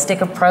holistic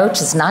approach.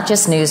 It's not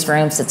just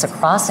newsrooms, it's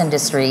across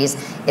industries.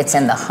 It's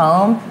in the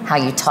home, how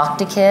you talk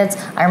to kids.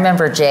 I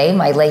remember Jay,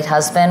 my late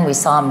husband, we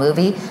saw a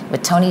movie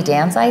with Tony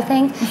Danza, I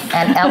think,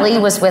 and Ellie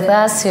was with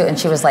us, and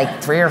she was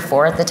like 3 or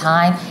 4 at the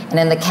time. And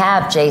in the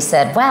cab, Jay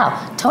said,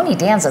 wow, Tony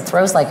Danza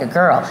throws like a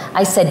girl.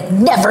 I said,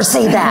 never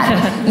say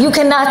that. You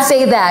cannot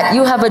say that.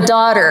 You have a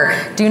daughter.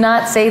 Do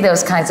not say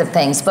those kinds of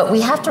things. But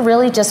we have to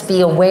really just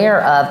be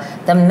aware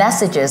of the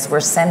messages we're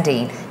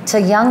sending to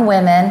young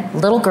women,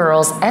 little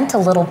girls, and to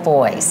little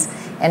boys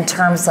in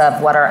terms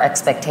of what our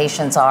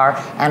expectations are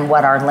and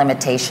what our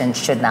limitations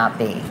should not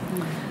be.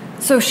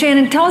 So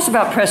Shannon, tell us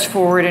about Press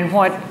Forward and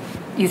what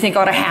you think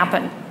ought to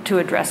happen to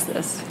address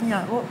this.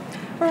 Yeah, well,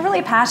 we're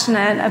really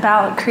passionate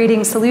about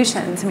creating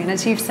solutions. I mean,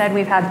 as you've said,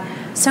 we've had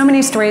so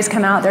many stories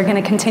come out. They're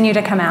going to continue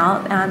to come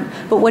out.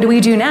 But what do we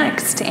do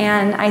next?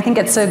 And I think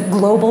it's a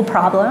global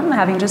problem,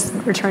 having just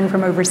returned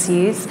from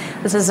overseas.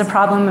 This is a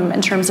problem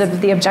in terms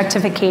of the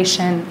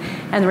objectification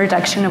and the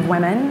reduction of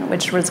women,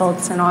 which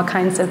results in all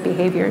kinds of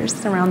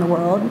behaviors around the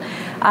world.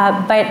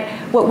 But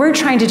what we're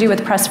trying to do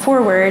with Press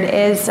Forward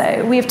is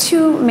we have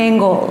 2 main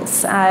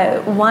goals.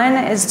 One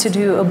is to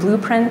do a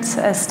blueprint,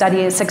 a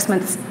study, a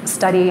 6-month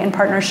study in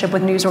partnership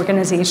with news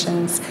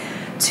organizations,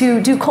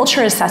 to do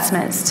culture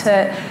assessments,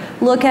 to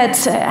look at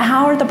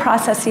how are the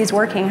processes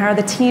working, how are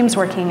the teams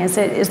working, is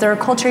there a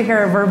culture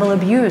here of verbal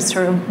abuse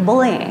or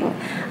bullying,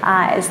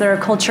 is there a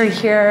culture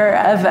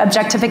here of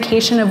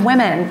objectification of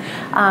women,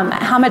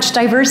 how much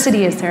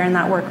diversity is there in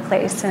that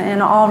workplace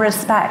in all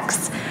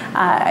respects,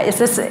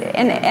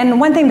 and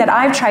one thing that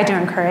I've tried to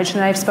encourage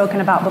and I've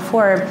spoken about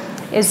before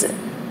is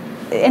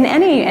in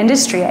any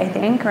industry, I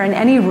think, or in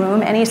any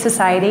room, any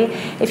society,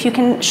 if you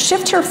can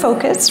shift your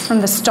focus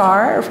from the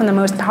star or from the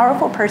most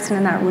powerful person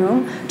in that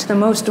room to the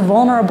most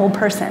vulnerable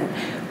person,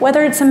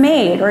 whether it's a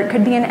maid or it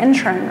could be an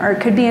intern or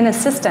it could be an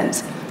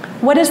assistant,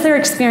 what is their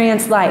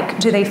experience like?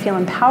 Do they feel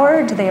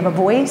empowered? Do they have a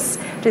voice?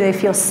 Do they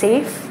feel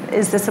safe?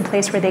 Is this a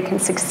place where they can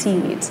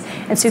succeed?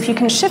 And so if you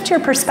can shift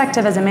your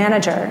perspective as a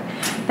manager,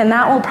 then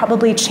that will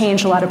probably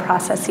change a lot of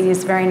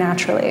processes very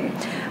naturally.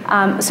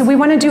 So we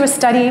want to do a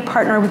study,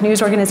 partner with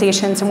news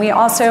organizations, and we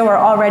also are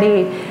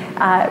already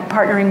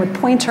partnering with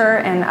Pointer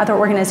and other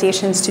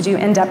organizations to do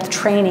in-depth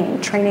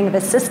training of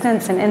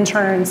assistants and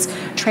interns,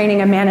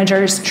 training of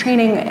managers,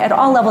 training at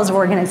all levels of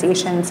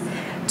organizations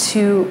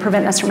to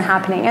prevent this from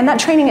happening. And that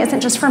training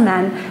isn't just for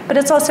men, but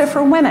it's also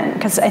for women,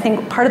 because I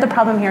think part of the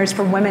problem here is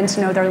for women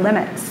to know their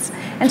limits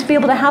and to be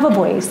able to have a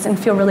voice and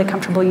feel really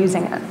comfortable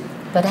using it.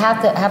 But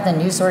have the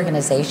news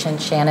organization,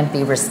 Shannon,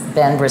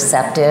 been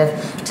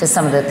receptive to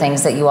some of the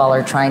things that you all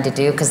are trying to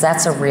do? Because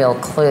that's a real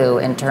clue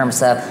in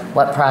terms of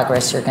what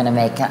progress you're going to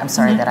make. I'm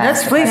sorry that I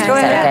asked. Please go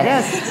ahead. Okay?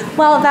 Yes.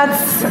 Well,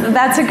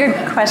 that's a good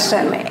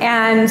question,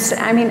 and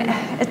I mean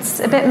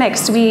it's a bit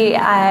mixed. We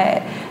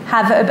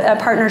have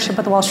a partnership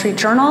with the Wall Street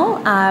Journal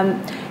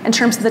in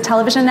terms of the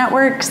television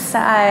networks.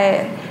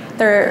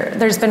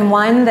 There's been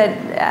one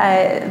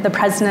that the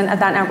president of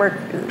that network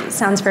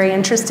sounds very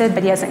interested,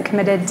 but he hasn't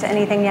committed to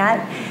anything yet.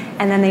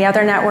 And then the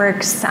other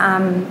networks,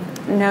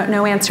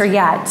 no answer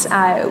yet.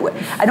 I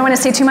don't want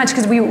to say too much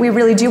because we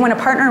really do want to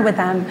partner with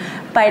them,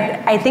 but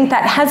I think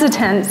that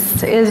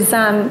hesitance is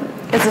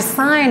a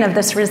sign of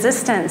this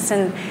resistance,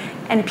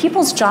 and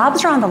people's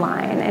jobs are on the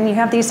line, and you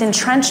have these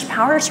entrenched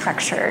power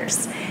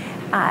structures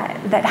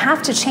that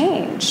have to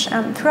change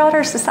throughout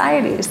our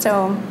society.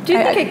 So do you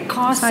think it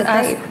costs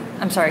us?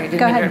 I'm sorry, I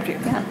didn't interrupt you.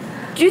 Yeah.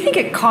 Do you think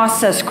it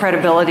costs us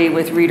credibility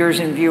with readers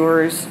and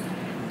viewers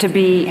to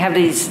have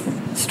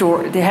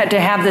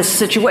this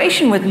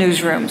situation with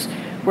newsrooms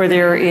where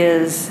there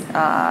is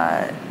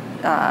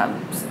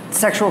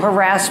sexual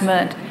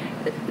harassment?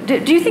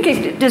 Do you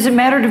think does it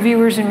matter to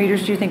viewers and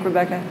readers? Do you think,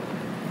 Rebecca?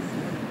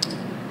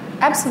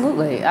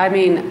 Absolutely. I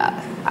mean,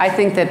 I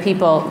think that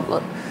people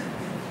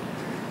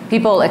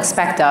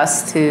expect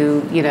us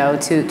to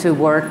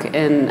work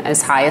in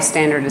as high a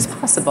standard as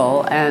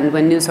possible, and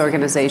when news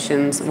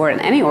organizations or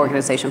any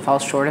organization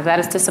falls short of that,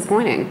 it's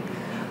disappointing.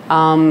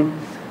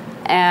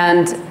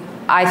 And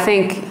I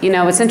think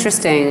it's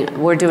interesting.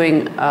 We're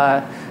doing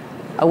a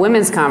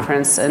women's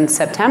conference in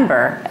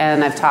September,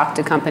 and I've talked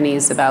to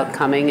companies about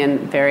coming and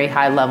very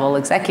high-level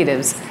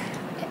executives,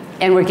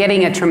 and we're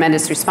getting a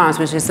tremendous response,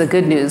 which is the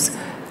good news.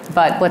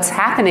 But what's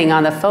happening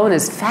on the phone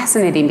is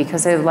fascinating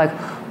because they're like,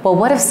 well,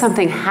 what if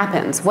something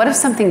happens? What if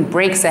something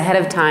breaks ahead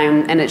of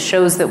time and it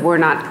shows that we're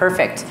not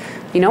perfect?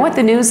 You know what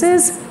the news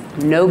is?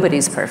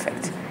 Nobody's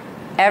perfect.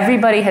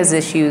 Everybody has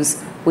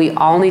issues. We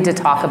all need to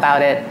talk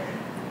about it.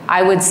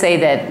 I would say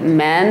that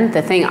men,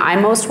 the thing I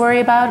most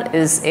worry about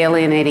is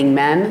alienating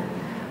men.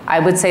 I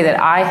would say that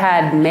I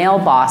had male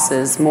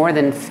bosses more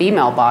than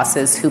female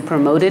bosses who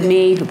promoted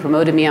me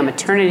on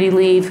maternity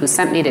leave, who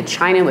sent me to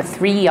China with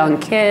 3 young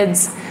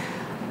kids.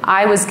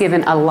 I was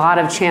given a lot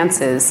of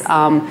chances.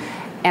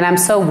 And I'm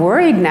so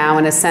worried now,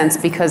 in a sense,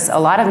 because a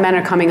lot of men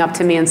are coming up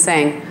to me and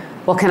saying,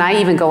 well, can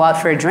I even go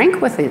out for a drink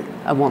with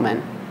a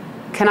woman?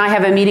 Can I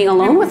have a meeting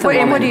alone with a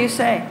woman? And what do you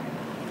say?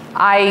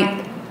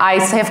 I I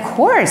say, of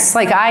course.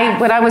 Like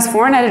when I was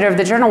foreign editor of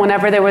the Journal,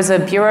 whenever there was a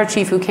bureau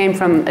chief who came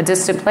from a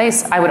distant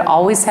place, I would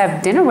always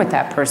have dinner with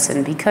that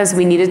person because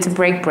we needed to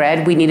break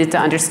bread. We needed to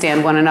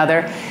understand one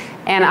another.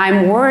 And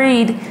I'm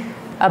worried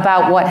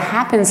about what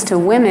happens to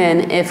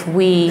women if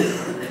we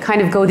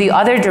kind of go the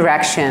other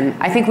direction.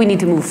 I think we need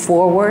to move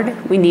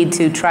forward. We need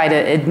to try to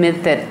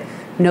admit that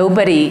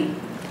nobody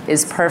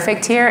is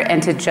perfect here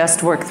and to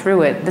just work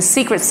through it. The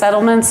secret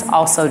settlements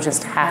also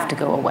just have to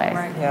go away.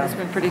 Right, yeah. It's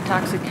been pretty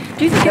toxic.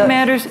 Do you think it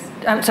matters?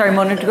 I'm sorry,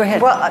 Mona, go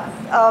ahead. Well,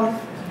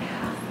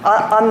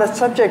 on the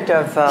subject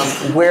of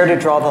where to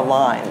draw the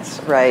lines,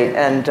 right,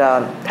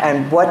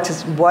 and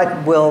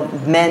what will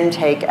men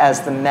take as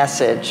the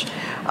message,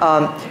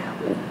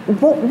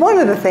 one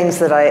of the things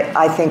that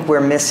I think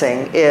we're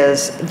missing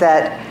is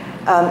that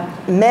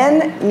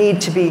men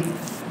need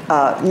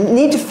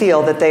to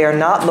feel that they are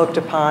not looked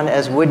upon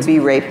as would-be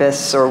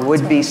rapists or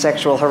would-be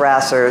sexual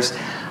harassers.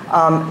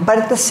 But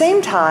at the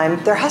same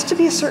time, there has to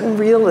be a certain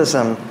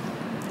realism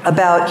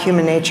about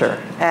human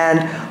nature.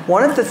 And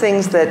one of the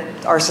things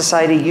that our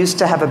society used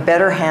to have a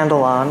better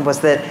handle on was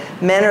that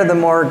men are the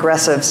more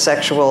aggressive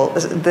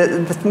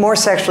the more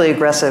sexually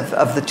aggressive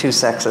of the two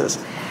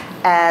sexes.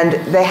 And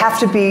they have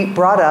to be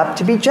brought up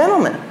to be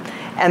gentlemen.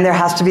 And there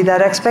has to be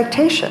that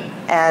expectation.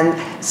 And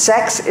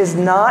sex is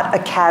not a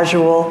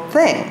casual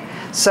thing.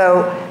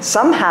 So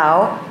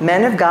somehow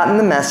men have gotten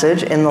the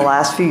message in the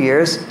last few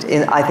years,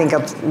 I think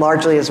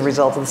largely as a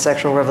result of the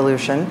sexual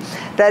revolution,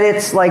 that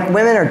it's like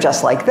women are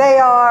just like they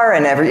are,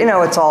 and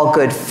it's all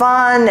good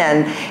fun.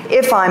 And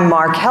if I'm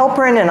Mark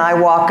Halperin and I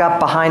walk up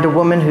behind a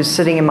woman who's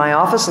sitting in my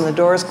office and the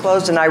door is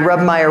closed and I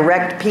rub my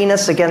erect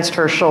penis against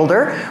her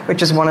shoulder,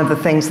 which is one of the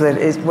things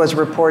that was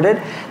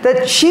reported,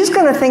 that she's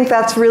going to think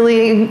that's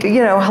really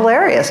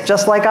hilarious,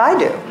 just like I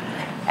do.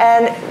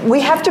 And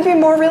we have to be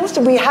more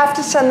realistic. We have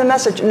to send the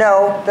message,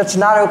 no, that's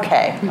not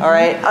okay, all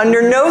right?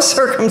 Under no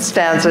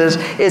circumstances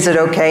is it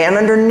okay, and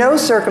under no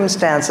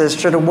circumstances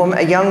should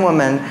a young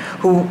woman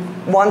who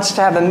wants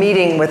to have a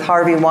meeting with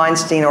Harvey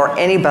Weinstein or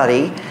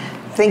anybody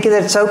think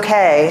that it's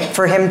okay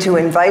for him to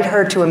invite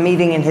her to a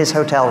meeting in his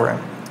hotel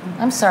room.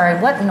 I'm sorry,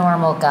 what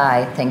normal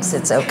guy thinks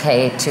it's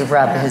okay to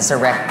rub his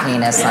erect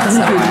penis on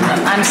someone?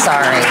 I'm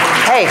sorry.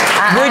 Hey,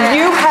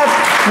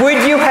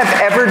 would you have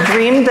ever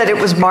dreamed that it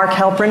was Mark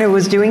Halperin who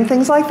was doing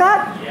things like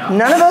that? Yeah.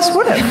 None of us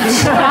would have.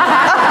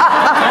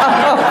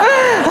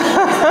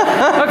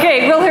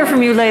 Okay, we'll hear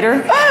from you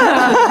later.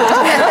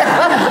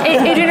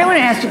 Adrienne, I want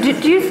to ask you,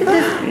 do you think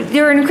that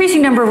there are an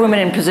increasing number of women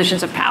in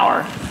positions of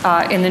power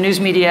in the news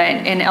media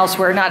and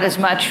elsewhere, not as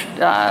much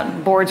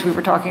boards we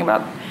were talking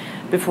about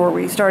before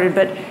we started,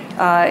 but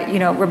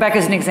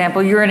Rebecca's an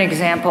example, you're an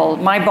example.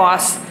 My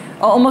boss,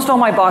 almost all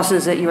my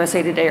bosses at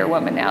USA Today are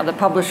women now, the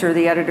publisher,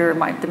 the editor,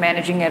 the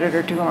managing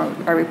editor to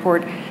our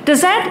report.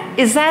 Is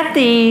that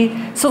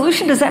the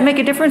solution? Does that make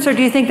a difference, or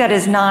do you think that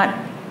is not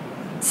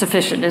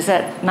sufficient? Does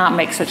that not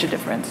make such a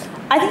difference?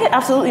 I think it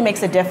absolutely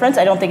makes a difference.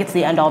 I don't think it's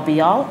the end-all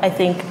be-all. I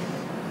think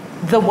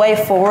the way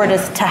forward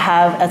is to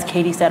have, as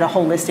Katie said, a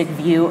holistic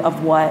view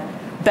of what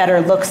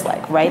better looks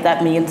like, right?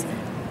 That means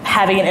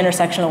having an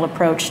intersectional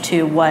approach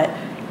to what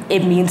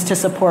it means to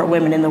support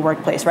women in the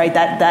workplace, right?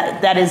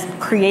 That is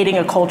creating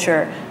a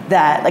culture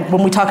that, like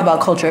when we talk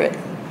about culture,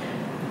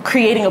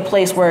 creating a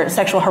place where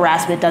sexual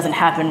harassment doesn't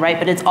happen, right?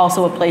 But it's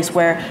also a place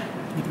where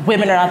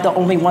women are not the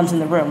only ones in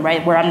the room,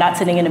 right? Where I'm not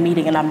sitting in a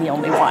meeting and I'm the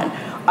only one.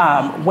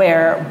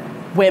 Where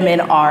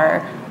women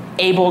are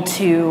able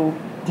to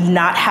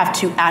not have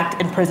to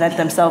act and present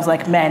themselves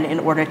like men in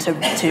order to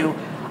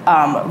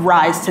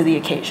rise to the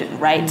occasion,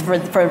 right?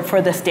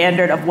 For the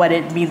standard of what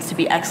it means to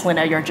be excellent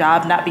at your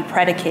job, not be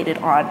predicated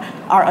on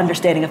our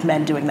understanding of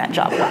men doing that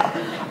job well.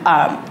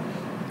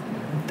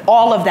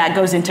 All of that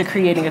goes into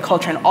creating a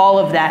culture, and all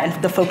of that,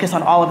 and the focus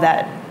on all of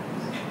that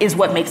is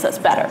what makes us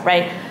better,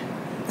 right?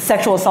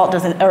 Sexual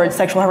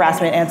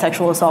harassment and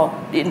sexual assault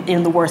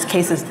in the worst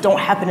cases don't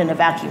happen in a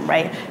vacuum,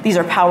 right? These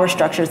are power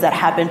structures that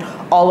happen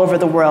all over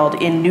the world,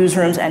 in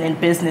newsrooms and in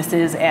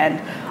businesses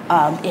and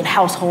in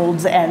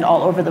households and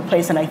all over the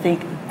place. And I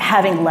think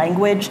having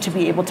language to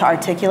be able to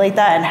articulate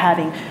that, and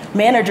having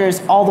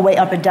managers all the way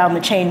up and down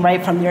the chain,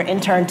 right, from your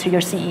intern to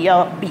your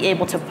CEO, be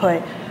able to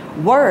put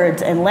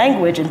words and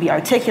language and be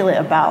articulate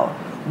about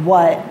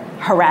what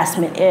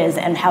harassment is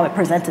and how it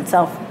presents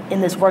itself in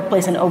this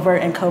workplace in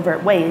overt and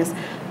covert ways,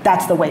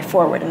 that's the way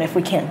forward. And if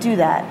we can't do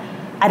that,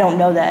 I don't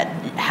know that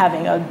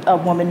having a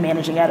woman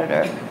managing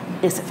editor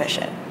is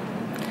sufficient.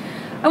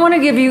 I want to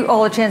give you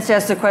all a chance to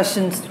ask the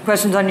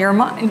questions on your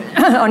mind,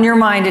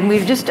 and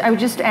I would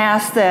just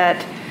ask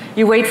that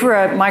you wait for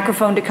a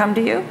microphone to come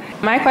to you.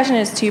 My question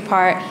is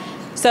two-part.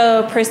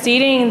 So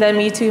preceding the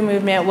Me Too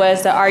movement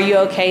was the Are You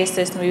OK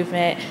Sis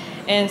movement.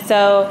 And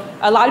so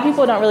a lot of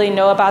people don't really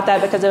know about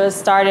that because it was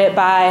started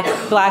by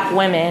Black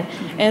women.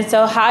 And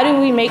so how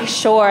do we make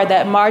sure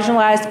that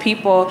marginalized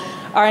people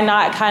are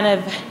not kind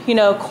of,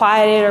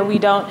 quieted, or we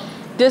don't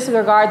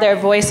disregard their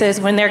voices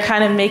when they're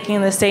kind of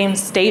making the same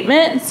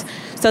statements,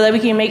 so that we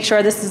can make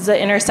sure this is an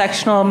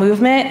intersectional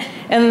movement.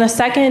 And the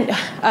second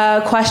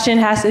question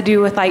has to do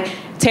with like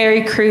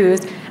Terry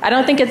Crews. I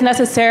don't think it's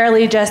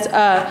necessarily just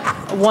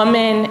a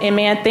woman and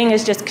man thing,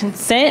 it's just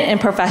consent and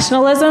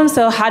professionalism.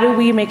 So how do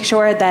we make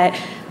sure that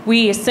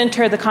we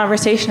center the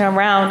conversation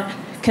around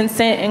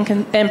consent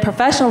and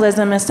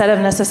professionalism instead of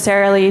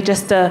necessarily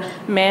just a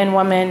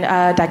man-woman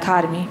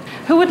dichotomy?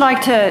 Who would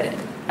like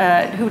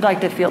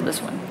to field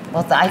this one?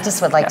 Well, I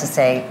just would like to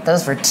say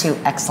those were two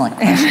excellent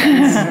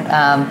questions.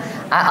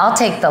 I'll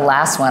take the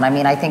last one. I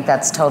mean, I think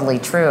that's totally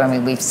true. I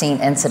mean, we've seen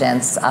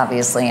incidents,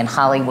 obviously, in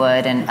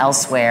Hollywood and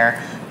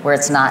elsewhere where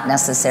it's not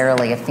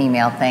necessarily a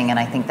female thing, and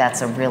I think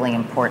that's a really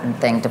important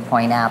thing to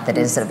point out, that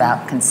it is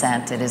about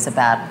consent, it is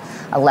about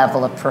a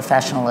level of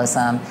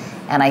professionalism.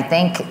 And I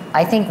think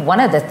one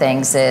of the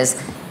things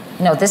is,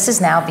 you know, this is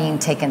now being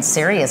taken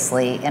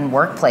seriously in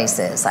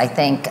workplaces. I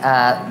think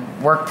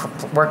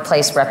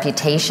workplace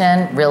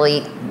reputation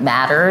really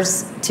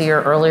matters, to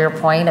your earlier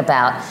point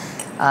about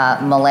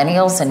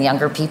millennials and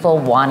younger people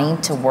wanting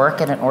to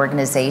work at an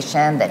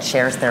organization that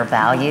shares their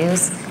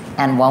values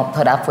and won't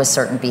put up with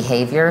certain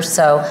behaviors.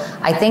 So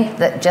I think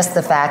that just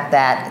the fact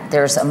that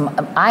there's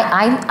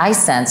I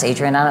sense,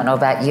 Adrienne, I don't know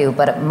about you,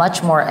 but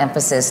much more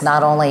emphasis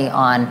not only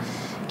on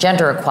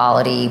gender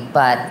equality,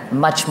 but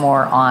much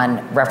more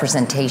on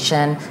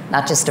representation,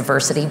 not just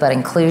diversity, but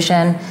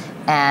inclusion.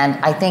 And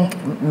I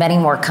think many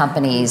more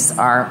companies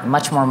are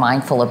much more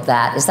mindful of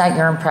that. Is that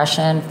your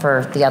impression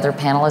for the other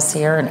panelists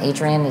here? And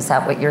Adrienne, is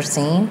that what you're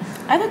seeing?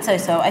 I would say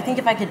so. I think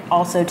if I could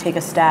also take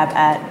a stab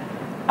at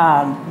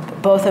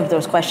both of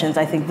those questions,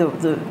 I think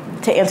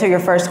to answer your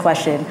first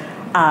question,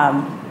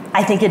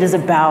 I think it is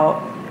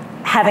about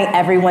having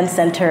everyone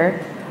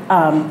center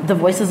the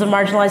voices of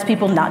marginalized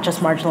people, not just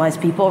marginalized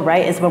people,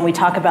 right? Is when we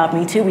talk about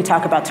Me Too, we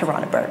talk about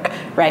Tarana Burke,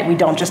 right? We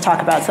don't just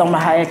talk about Selma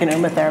Hayek and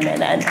Uma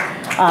Thurman and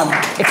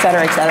et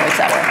cetera, et cetera, et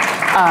cetera.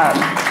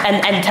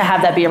 And to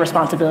have that be a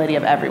responsibility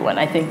of everyone.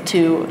 I think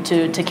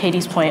to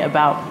Katie's point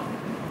about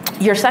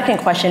your second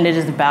question, it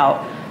is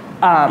about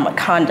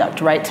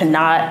conduct, right? To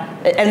not,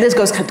 and this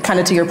goes kind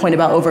of to your point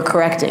about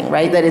overcorrecting,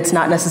 right? That it's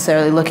not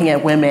necessarily looking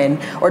at women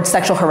or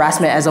sexual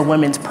harassment as a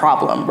women's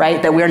problem,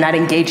 right? That we're not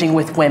engaging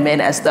with women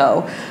as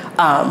though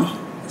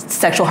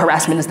sexual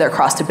harassment is their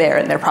cross to bear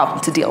and their problem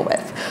to deal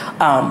with.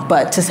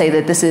 But to say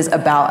that this is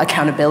about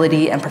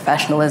accountability and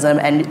professionalism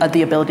and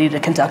the ability to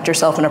conduct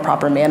yourself in a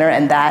proper manner,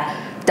 and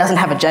that doesn't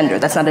have a gender.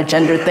 That's not a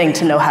gender thing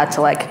to know how to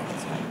like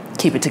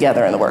keep it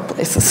together in the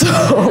workplace.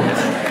 So.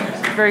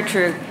 Very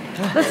true.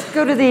 Let's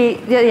go to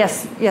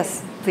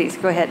yes, please,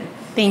 go ahead.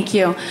 Thank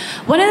you.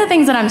 One of the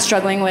things that I'm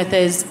struggling with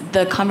is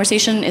the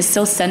conversation is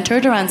still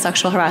centered around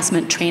sexual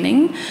harassment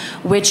training,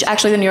 which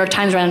actually the New York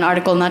Times ran an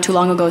article not too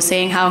long ago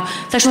saying how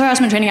sexual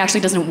harassment training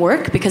actually doesn't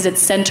work because it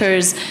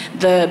centers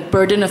the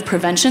burden of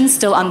prevention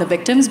still on the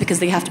victims because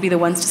they have to be the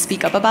ones to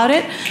speak up about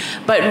it,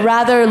 but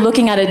rather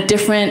looking at a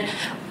different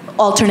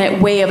alternate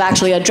way of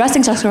actually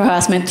addressing sexual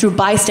harassment through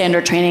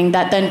bystander training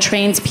that then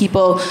trains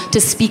people to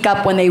speak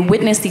up when they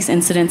witness these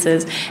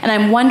incidences. And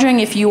I'm wondering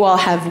if you all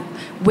have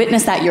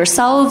witnessed that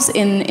yourselves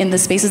in the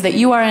spaces that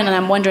you are in, and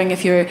I'm wondering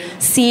if you're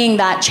seeing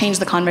that change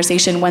the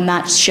conversation when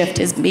that shift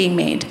is being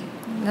made.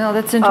 No,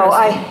 that's interesting. Oh,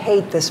 I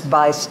hate this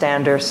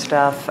bystander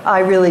stuff. I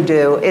really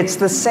do. It's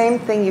the same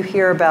thing you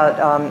hear about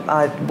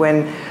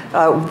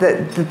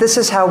this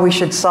is how we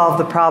should solve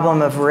the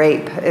problem of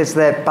rape, is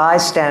that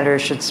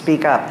bystanders should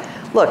speak up.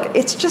 Look,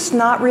 it's just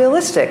not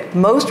realistic.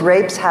 Most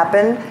rapes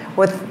happen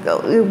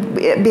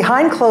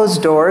behind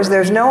closed doors.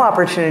 There's no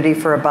opportunity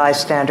for a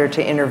bystander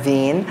to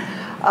intervene.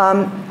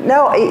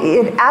 No,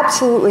 it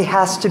absolutely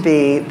has to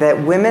be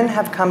that women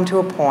have come to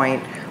a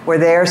point where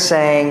they are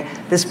saying,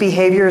 this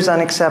behavior is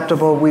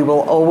unacceptable, we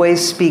will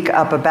always speak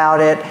up about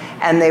it,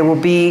 and they will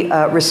be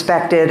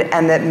respected,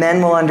 and that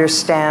men will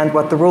understand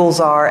what the rules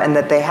are and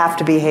that they have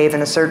to behave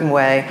in a certain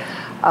way.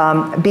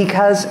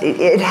 Because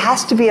it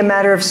has to be a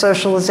matter of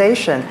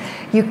socialization.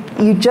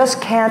 You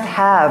just can't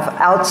have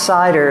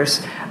outsiders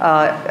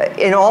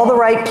in all the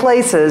right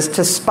places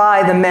to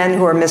spy the men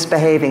who are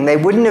misbehaving. They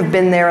wouldn't have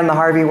been there in the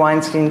Harvey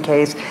Weinstein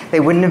case. They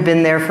wouldn't have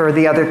been there for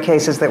the other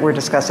cases that we're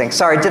discussing.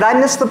 Sorry, did I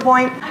miss the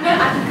point? I'm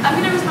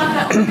going to respond to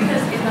that only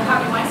because in the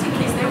Harvey Weinstein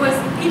case, there was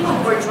people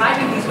who were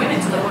driving these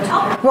women to the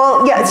hotel.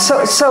 Well, yeah,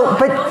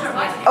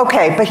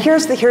 but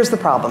here's the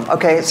problem.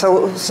 Okay,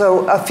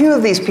 so a few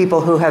of these people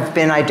who have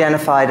been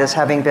identified as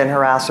having been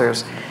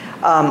harassers,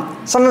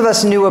 some of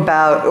us knew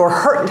about or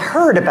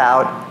heard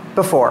about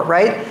before,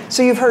 right?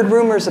 So you've heard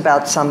rumors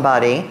about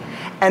somebody,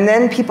 and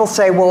then people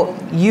say, well,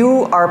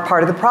 you are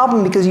part of the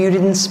problem because you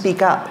didn't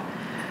speak up.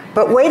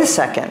 But wait a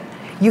second.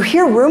 You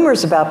hear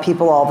rumors about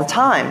people all the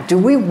time. Do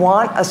we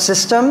want a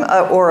system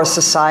or a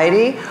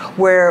society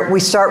where we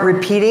start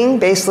repeating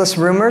baseless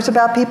rumors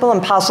about people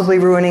and possibly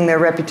ruining their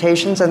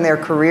reputations and their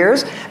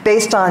careers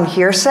based on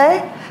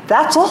hearsay?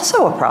 That's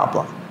also a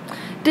problem.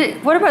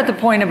 What about the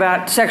point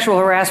about sexual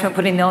harassment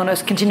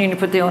continuing to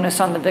put the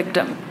onus on the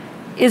victim?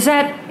 Is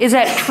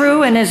that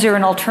true, and is there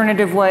an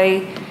alternative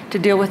way to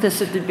deal with this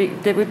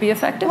that would be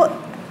effective?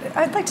 Well,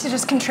 I'd like to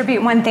just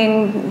contribute one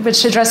thing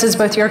which addresses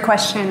both your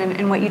question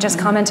and what you just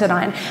commented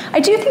on.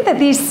 I do think that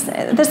this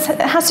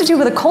has to do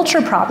with a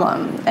culture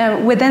problem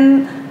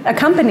within a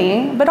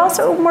company, but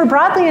also more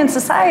broadly in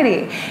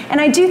society. And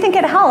I do think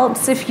it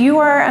helps if you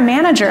are a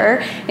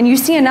manager and you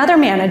see another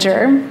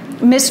manager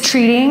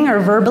mistreating or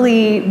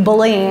verbally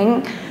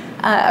bullying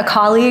a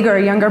colleague or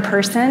a younger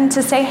person,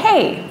 to say,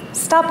 hey,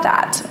 stop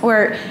that,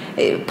 or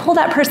pull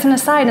that person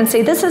aside and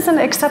say, this isn't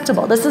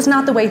acceptable. This is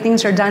not the way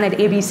things are done at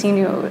ABC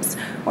News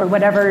or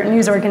whatever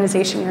news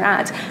organization you're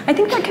at. I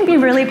think that can be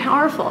really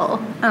powerful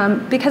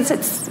because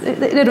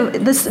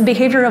this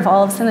behavior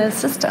evolves in a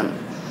system.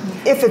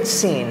 If it's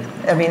seen,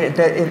 I mean,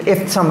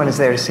 if someone is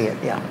there to see it,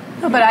 yeah.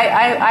 No, but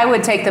I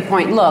would take the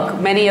point,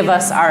 look, many of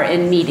us are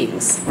in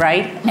meetings,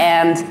 right?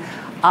 And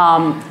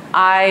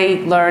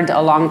I learned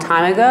a long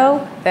time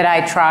ago that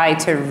I try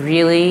to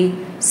really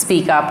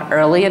speak up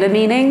early at a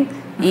meeting,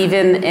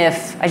 even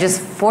if I just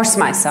force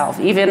myself,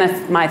 even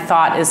if my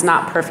thought is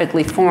not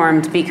perfectly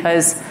formed,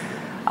 because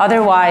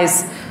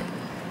otherwise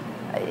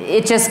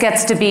it just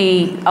gets to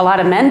be a lot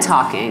of men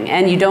talking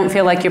and you don't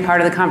feel like you're part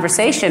of the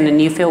conversation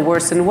and you feel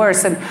worse and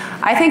worse. And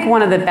I think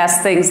one of the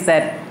best things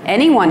that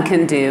anyone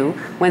can do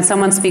when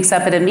someone speaks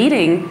up at a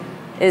meeting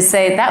is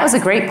say, that was a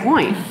great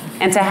point,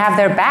 and to have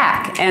their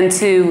back and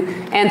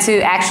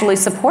to actually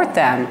support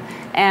them.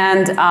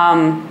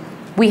 And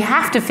we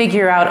have to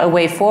figure out a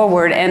way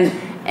forward,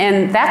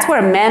 and that's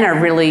where men are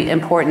really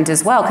important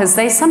as well, because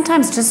they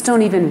sometimes just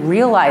don't even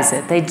realize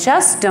it. They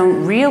just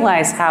don't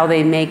realize how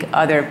they make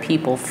other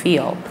people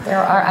feel.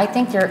 I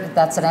think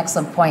that's an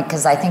excellent point,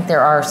 because I think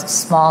there are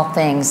small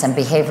things and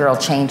behavioral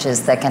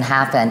changes that can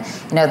happen.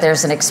 You know,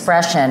 there's an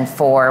expression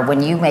for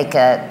when you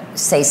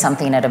say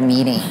something at a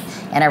meeting,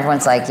 and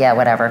everyone's like, yeah,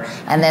 whatever.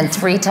 And then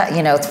three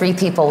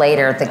people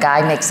later, the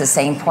guy makes the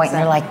same point, and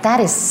they're like, that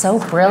is so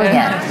brilliant.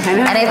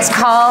 And it's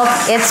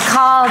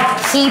called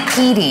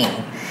keep-eating.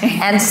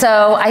 And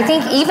so I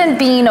think even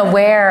being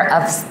aware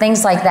of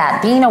things like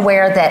that, being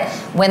aware that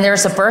when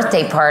there's a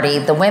birthday party,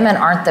 the women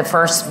aren't the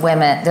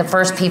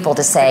first people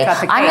to say,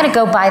 I'm going to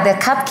go buy the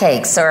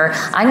cupcakes, or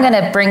I'm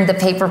going to bring the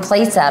paper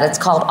plates out. It's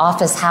called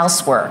office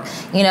housework,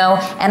 you know.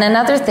 And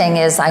another thing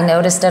is, I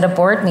noticed at a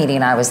board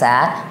meeting I was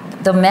at,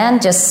 the men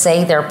just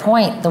say their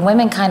point. The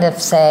women kind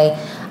of say,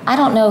 I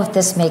don't know if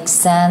this makes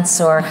sense,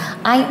 or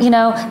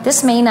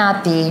this may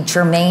not be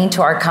germane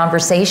to our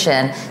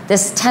conversation,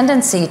 this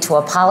tendency to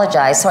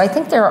apologize. So I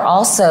think there are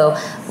also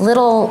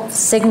little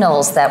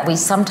signals that we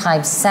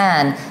sometimes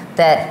send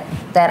that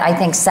I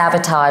think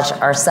sabotage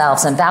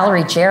ourselves. And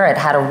Valerie Jarrett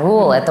had a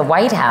rule at the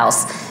White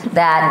House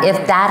that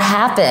if that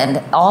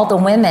happened, all the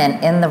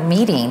women in the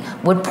meeting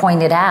would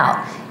point it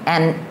out.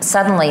 And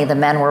suddenly the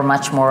men were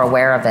much more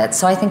aware of it.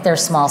 So I think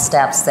there's small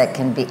steps that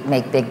can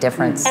make big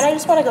difference. And I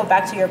just want to go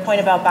back to your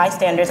point about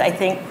bystanders. I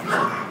think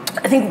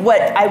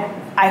what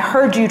I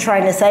heard you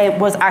trying to say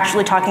was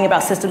actually talking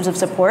about systems of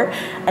support.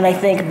 And I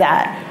think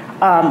that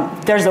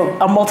there's a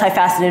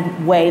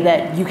multifaceted way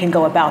that you can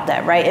go about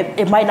that, right?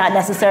 It might not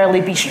necessarily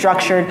be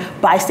structured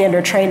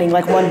bystander training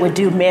like one would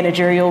do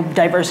managerial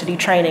diversity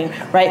training,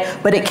 right?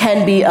 But it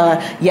can be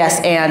a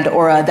yes and,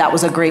 or a that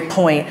was a great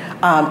point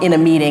in a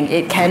meeting.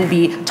 It can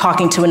be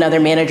talking to another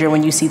manager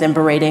when you see them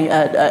berating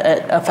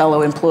a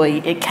fellow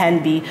employee. It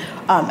can be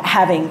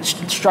having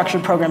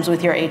structured programs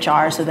with your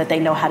HR so that they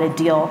know how to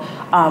deal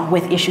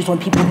with issues when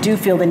people do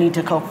feel the need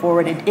to go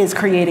forward. It is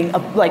creating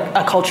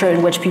a culture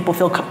in which people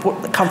feel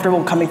comfortable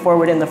coming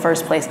forward in the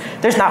first place.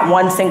 There's not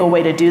one single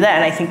way to do that,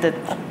 and I think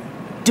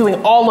that doing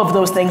all of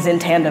those things in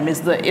tandem is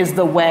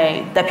the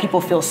way that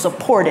people feel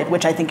supported,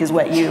 which I think is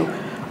what you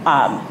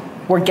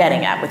were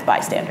getting at with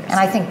bystanders. And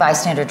I think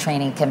bystander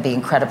training can be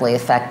incredibly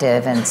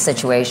effective in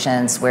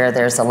situations where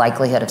there's a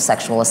likelihood of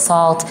sexual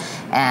assault,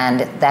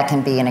 and that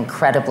can be an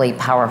incredibly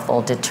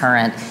powerful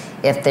deterrent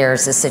if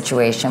there's a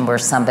situation where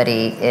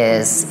somebody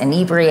is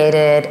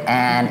inebriated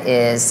and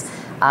is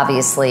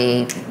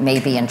obviously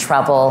maybe in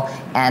trouble,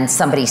 and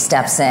somebody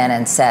steps in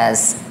and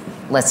says,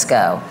 let's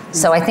go.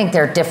 So I think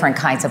there are different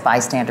kinds of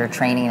bystander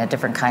training and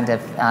different kinds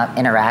of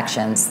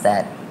interactions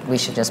that we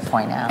should just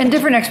point out. And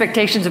different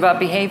expectations about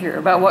behavior,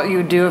 about what you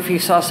would do if you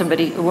saw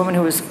a woman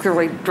who was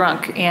clearly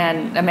drunk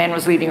and a man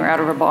was leading her out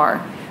of a bar,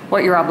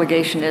 what your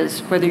obligation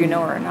is, whether you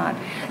know her or not.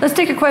 Let's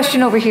take a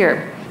question over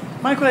here.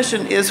 My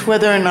question is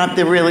whether or not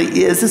there really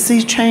is a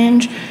sea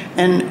change,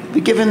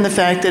 and given the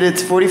fact that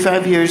it's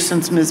 45 years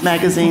since Ms.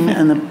 Magazine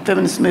and the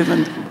feminist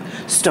movement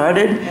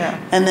started,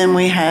 and then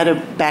we had a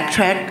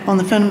backtrack on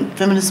the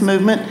feminist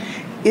movement,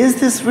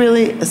 is this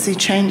really a sea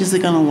change? Is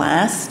it going to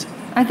last?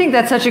 I think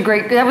that's such a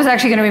great, that was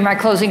actually going to be my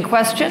closing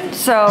question,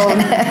 so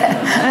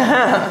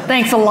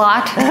thanks a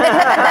lot.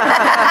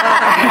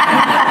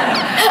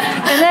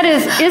 And that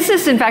is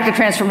this in fact a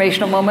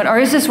transformational moment, or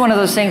is this one of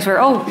those things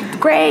where, oh,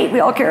 great, we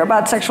all care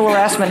about sexual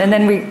harassment, and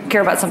then we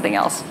care about something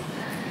else?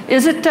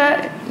 Is it,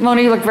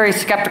 Mona, you look very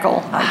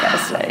skeptical, I gotta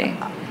say.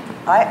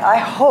 I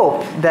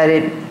hope that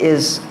it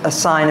is a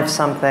sign of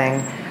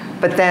something,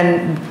 but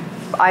then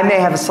I may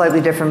have a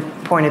slightly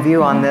different point of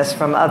view on this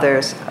from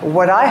others.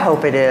 What I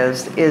hope it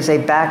is a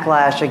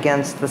backlash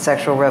against the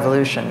sexual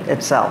revolution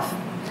itself.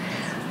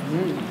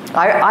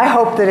 I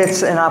hope that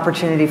it's an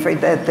opportunity for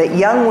that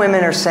young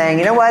women are saying,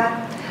 you know what?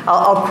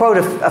 I'll quote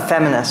a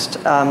feminist,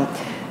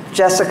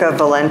 Jessica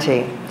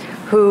Valenti,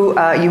 who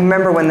you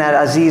remember when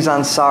that Aziz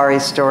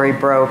Ansari story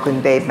broke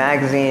in Babe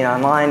magazine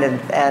online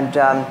and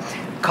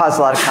caused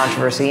a lot of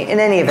controversy. In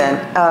any event,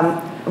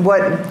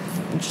 what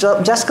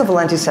Jessica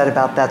Valenti said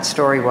about that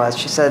story was,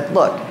 she said,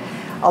 look,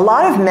 a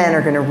lot of men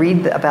are going to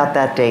read about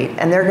that date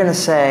and they're going to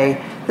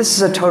say, this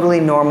is a totally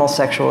normal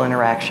sexual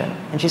interaction.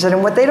 And she said,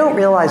 and what they don't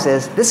realize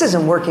is this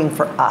isn't working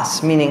for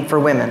us, meaning for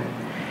women.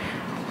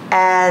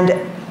 And,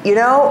 you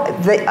know,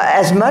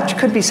 as much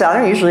could be said, I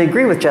don't usually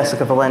agree with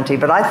Jessica Valenti,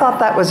 but I thought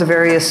that was a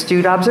very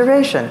astute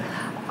observation.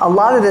 A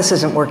lot of this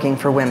isn't working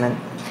for women.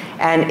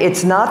 And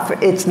it's not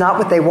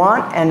what they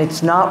want, and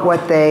it's not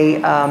what they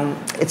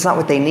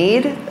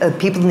need.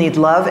 People need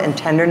love and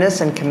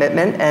tenderness and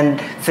commitment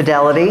and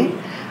fidelity,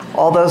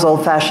 all those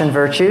old-fashioned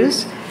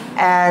virtues.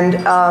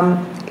 And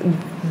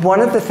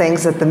one of the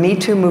things that the Me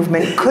Too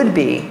movement could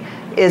be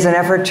is an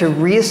effort to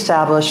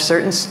reestablish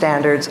certain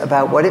standards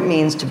about what it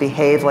means to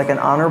behave like an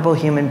honorable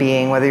human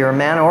being, whether you're a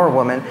man or a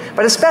woman,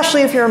 but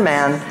especially if you're a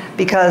man,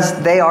 because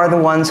they are the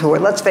ones who are,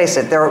 let's face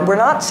it, we're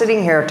not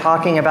sitting here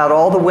talking about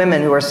all the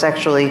women who are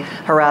sexually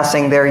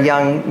harassing their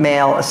young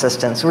male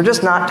assistants. We're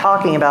just not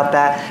talking about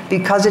that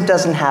because it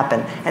doesn't happen.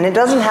 And it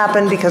doesn't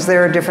happen because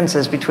there are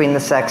differences between the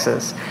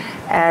sexes.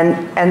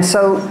 And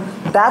so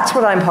that's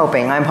what I'm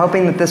hoping. I'm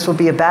hoping that this will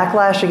be a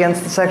backlash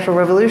against the sexual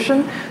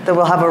revolution, that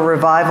we'll have a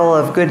revival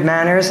of good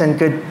manners and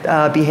good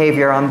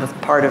behavior on the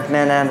part of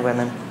men and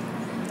women.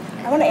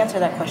 I want to answer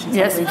that question.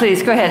 Yes,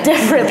 please, go ahead.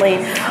 Differently.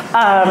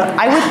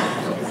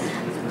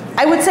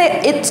 I would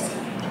say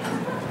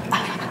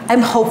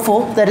I'm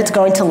hopeful that it's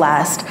going to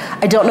last.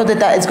 I don't know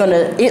that is going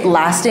to, it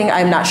lasting,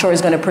 I'm not sure is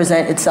going to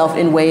present itself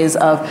in ways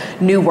of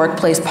new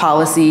workplace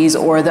policies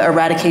or the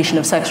eradication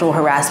of sexual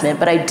harassment.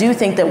 But I do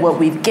think that what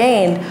we've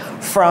gained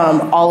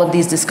from all of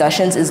these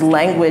discussions is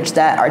language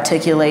that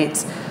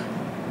articulates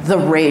the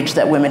rage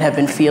that women have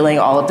been feeling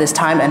all of this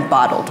time and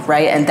bottled,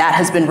 right? And that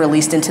has been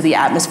released into the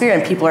atmosphere,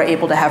 and people are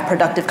able to have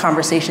productive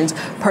conversations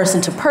person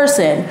to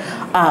person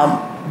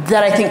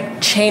that I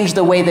think change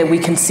the way that we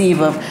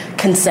conceive of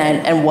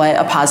consent and what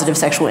a positive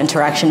sexual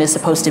interaction is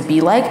supposed to be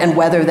like, and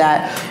whether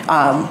that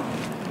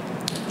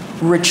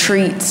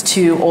retreats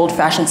to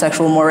old-fashioned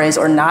sexual mores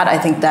or not. I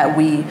think that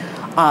we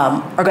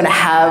are going to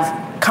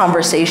have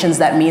conversations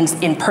that means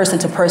in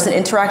person-to-person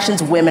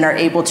interactions, women are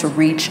able to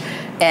reach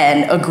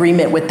an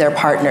agreement with their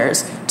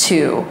partners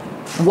to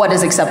what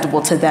is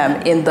acceptable to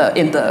them in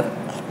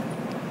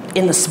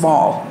the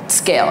small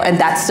scale, and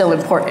that's still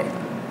important.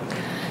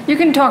 You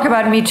can talk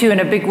about Me Too in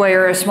a big way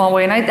or a small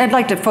way, and I'd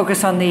like to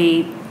focus on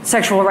the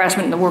sexual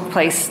harassment in the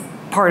workplace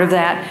part of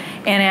that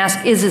and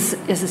ask, is this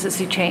a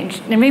sea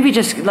change? And maybe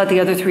just let the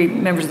other three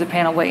members of the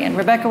panel weigh in.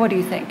 Rebecca, what do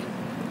you think?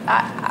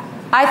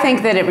 I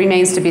think that it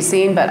remains to be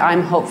seen, but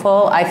I'm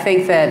hopeful. I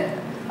think that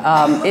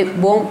it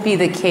won't be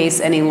the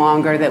case any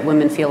longer that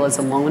women feel as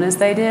alone as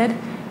they did.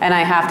 And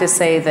I have to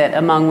say that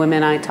among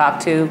women I talk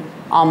to,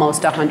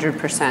 almost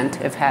 100%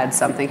 have had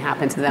something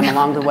happen to them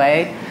along the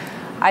way.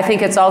 I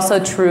think it's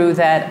also true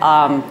that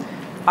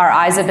our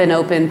eyes have been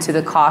opened to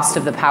the cost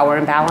of the power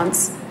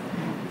imbalance.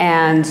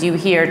 And you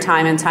hear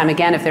time and time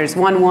again, if there's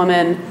one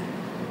woman,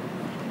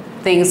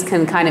 things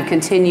can kind of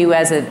continue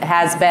as it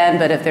has been,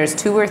 but if there's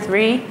two or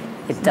three,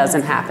 it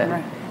doesn't happen.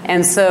 Right.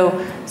 And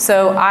so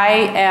I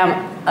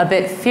am a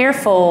bit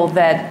fearful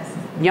that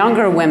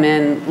younger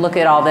women look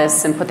at all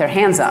this and put their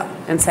hands up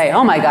and say,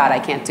 oh my God, I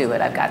can't do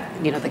it. I've got,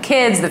 the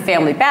kids, the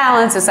family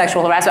balance, the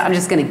sexual harassment, I'm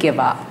just going to give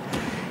up.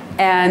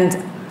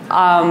 And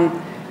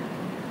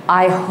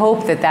I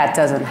hope that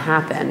doesn't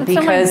happen,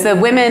 because the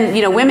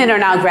women, women are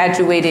now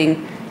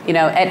graduating,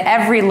 at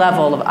every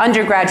level of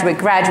undergraduate,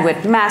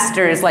 graduate,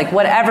 masters, like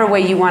whatever way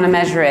you want to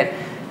measure it.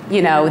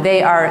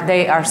 They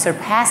are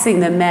surpassing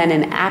the men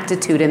in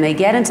aptitude, and they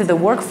get into the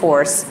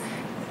workforce,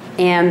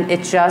 and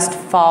it just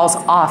falls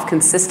off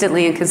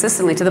consistently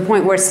to the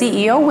point where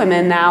CEO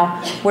women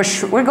now,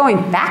 we're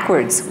going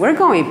backwards. We're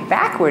going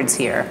backwards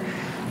here.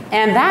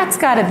 And that's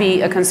got to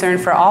be a concern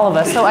for all of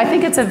us. So I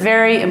think it's a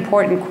very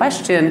important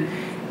question,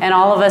 and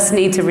all of us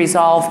need to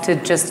resolve to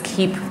just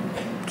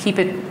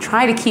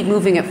try to keep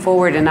moving it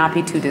forward and not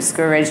be too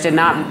discouraged,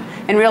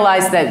 and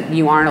realize that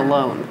you aren't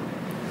alone.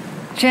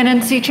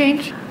 Shannon, sea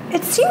change?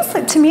 It seems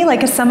to me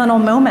like a seminal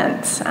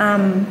moment.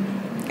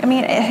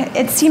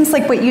 It seems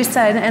like what you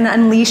said, an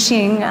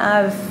unleashing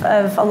of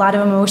a lot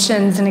of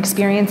emotions and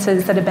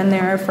experiences that have been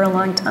there for a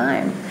long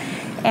time.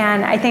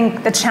 And I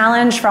think the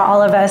challenge for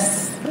all of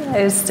us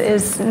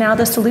is now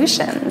the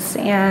solutions.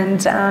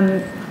 And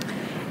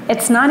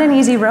it's not an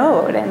easy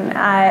road. And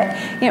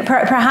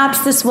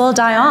perhaps this will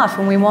die off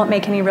and we won't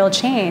make any real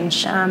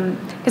change.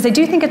 Because I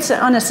do think it's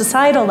on a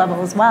societal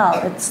level as well.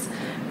 It's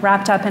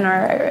wrapped up in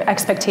our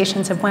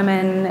expectations of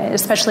women,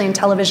 especially in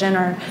television,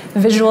 our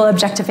visual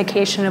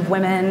objectification of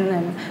women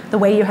and the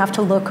way you have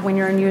to look when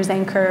you're a news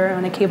anchor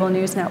on a cable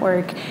news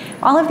network.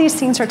 All of these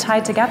things are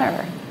tied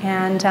together.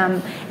 And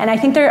I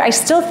think I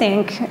still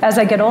think, as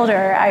I get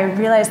older, I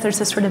realize there's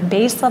this sort of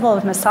base level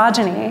of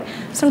misogyny,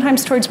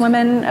 sometimes towards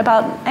women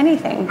about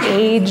anything,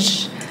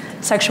 age,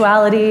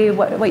 sexuality,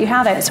 what you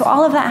have it. So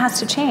all of that has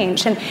to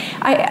change. And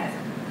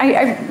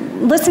I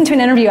listened to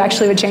an interview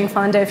actually with Jane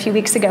Fonda a few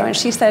weeks ago, and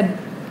she said,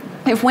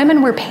 if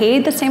women were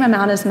paid the same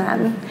amount as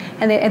men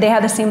and they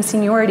had the same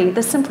seniority,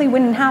 this simply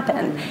wouldn't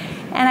happen.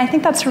 And I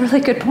think that's a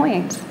really good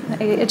point.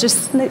 It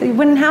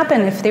wouldn't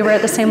happen if they were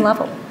at the same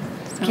level.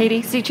 So.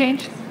 Katie, see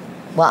change?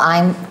 Well,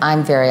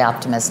 I'm very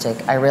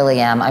optimistic. I really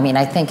am. I mean,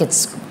 I think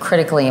it's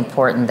critically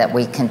important that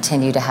we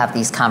continue to have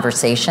these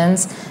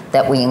conversations,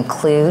 that we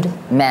include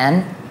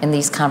men in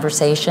these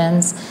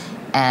conversations,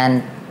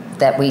 and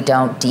that we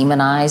don't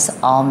demonize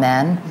all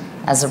men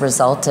as a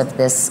result of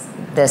this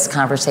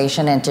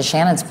conversation. And to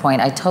Shannon's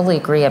point, I totally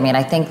agree. I mean,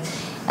 I think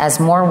as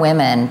more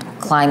women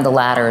climb the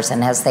ladders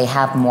and as they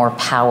have more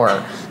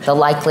power, the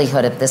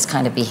likelihood of this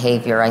kind of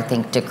behavior, I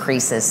think,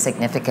 decreases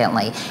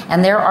significantly.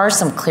 And there are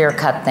some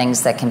clear-cut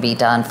things that can be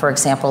done. For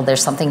example,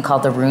 there's something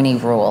called the Rooney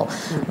Rule,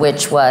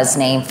 which was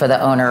named for the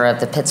owner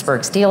of the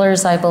Pittsburgh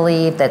Steelers, I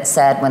believe, that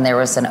said when there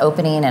was an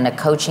opening in a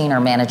coaching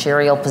or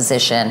managerial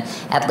position,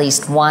 at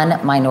least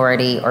one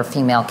minority or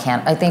female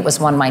I think it was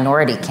one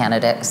minority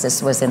candidate, because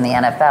this was in the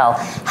NFL,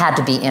 had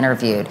to be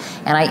interviewed.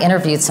 And I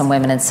interviewed some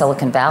women in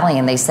Silicon Valley,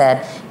 and they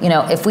said,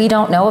 if we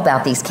don't know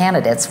about these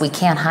candidates, we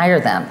can't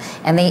hire them.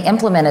 And they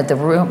implemented the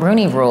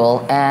Rooney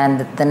Rule,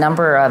 and the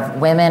number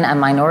of women and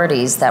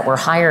minorities that were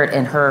hired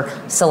in her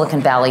Silicon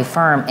Valley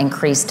firm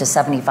increased to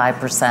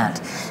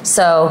 75%.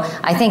 So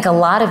I think a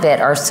lot of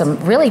it are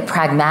some really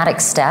pragmatic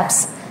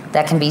steps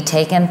that can be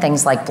taken.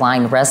 Things like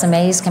blind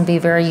resumes can be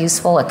very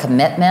useful. A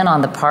commitment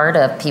on the part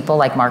of people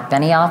like Mark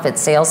Benioff at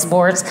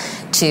Salesforce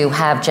to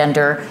have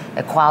gender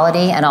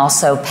equality and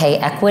also pay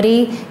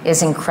equity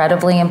is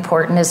incredibly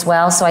important as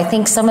well. So I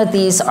think some of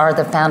these are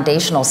the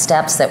foundational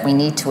steps that we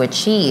need to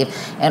achieve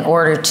in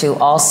order to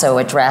also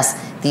address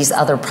these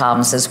other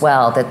problems as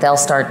well, that they'll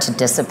start to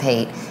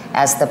dissipate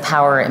as the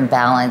power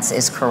imbalance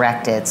is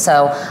corrected.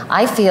 So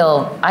I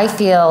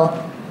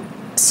feel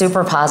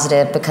super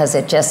positive, because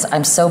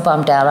I'm so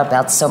bummed out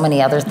about so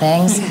many other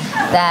things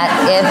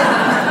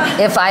that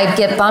if I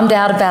get bummed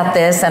out about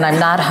this and I'm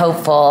not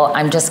hopeful,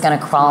 I'm just going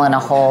to crawl in a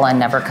hole and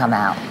never come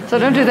out. So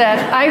don't do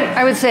that.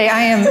 I would say I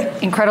am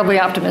incredibly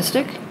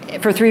optimistic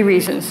for 3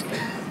 reasons.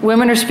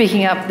 Women are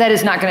speaking up. That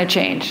is not going to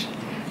change.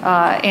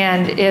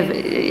 And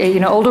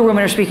if older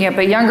women are speaking up,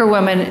 but younger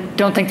women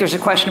don't think there's a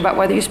question about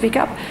whether you speak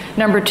up.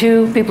 Number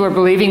 2, people are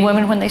believing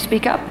women when they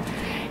speak up.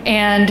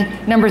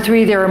 And number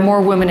 3, there are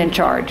more women in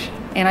charge.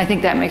 And I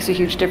think that makes a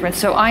huge difference.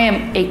 So I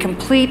am a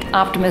complete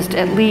optimist,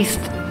 at least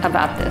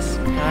about this.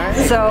 All right.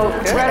 So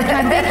we're out of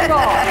time. Thank you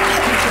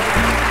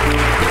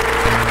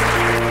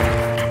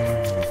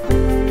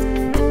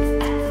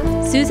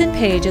all. Susan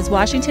Page is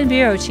Washington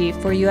Bureau Chief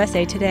for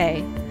USA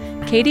Today.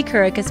 Katie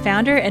Couric is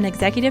founder and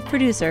executive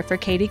producer for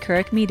Katie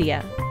Couric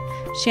Media.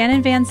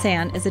 Shannon Van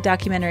Sant is a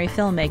documentary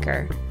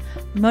filmmaker.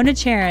 Mona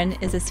Charen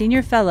is a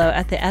senior fellow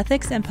at the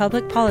Ethics and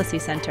Public Policy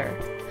Center.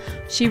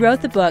 She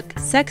wrote the book,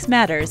 Sex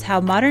Matters: How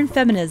Modern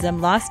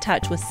Feminism Lost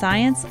Touch with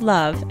Science,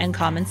 Love, and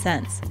Common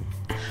Sense.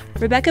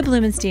 Rebecca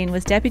Blumenstein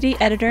was deputy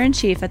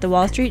editor-in-chief at the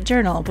Wall Street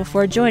Journal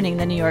before joining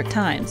the New York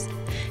Times.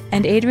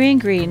 And Adrienne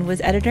Green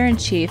was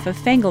editor-in-chief of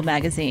Fangle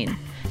magazine.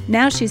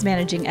 Now she's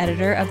managing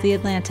editor of The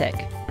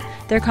Atlantic.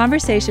 Their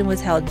conversation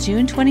was held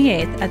June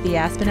 28th at the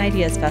Aspen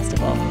Ideas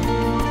Festival.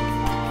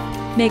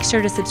 Make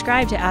sure to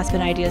subscribe to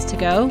Aspen Ideas to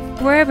Go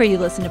wherever you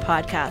listen to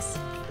podcasts.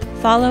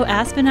 Follow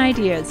Aspen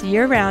Ideas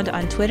year-round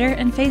on Twitter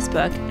and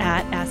Facebook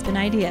at Aspen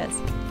Ideas.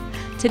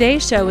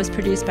 Today's show was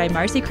produced by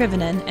Marcy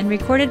Krivonen and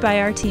recorded by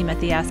our team at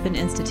the Aspen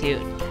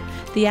Institute.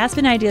 The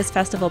Aspen Ideas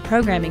Festival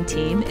programming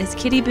team is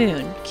Kitty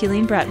Boone,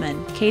 Keeleen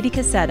Bretman, Katie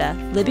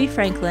Cassetta, Libby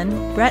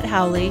Franklin, Brett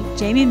Howley,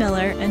 Jamie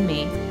Miller, and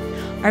me.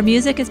 Our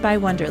music is by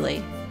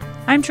Wonderly.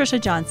 I'm Trisha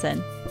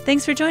Johnson.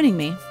 Thanks for joining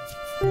me.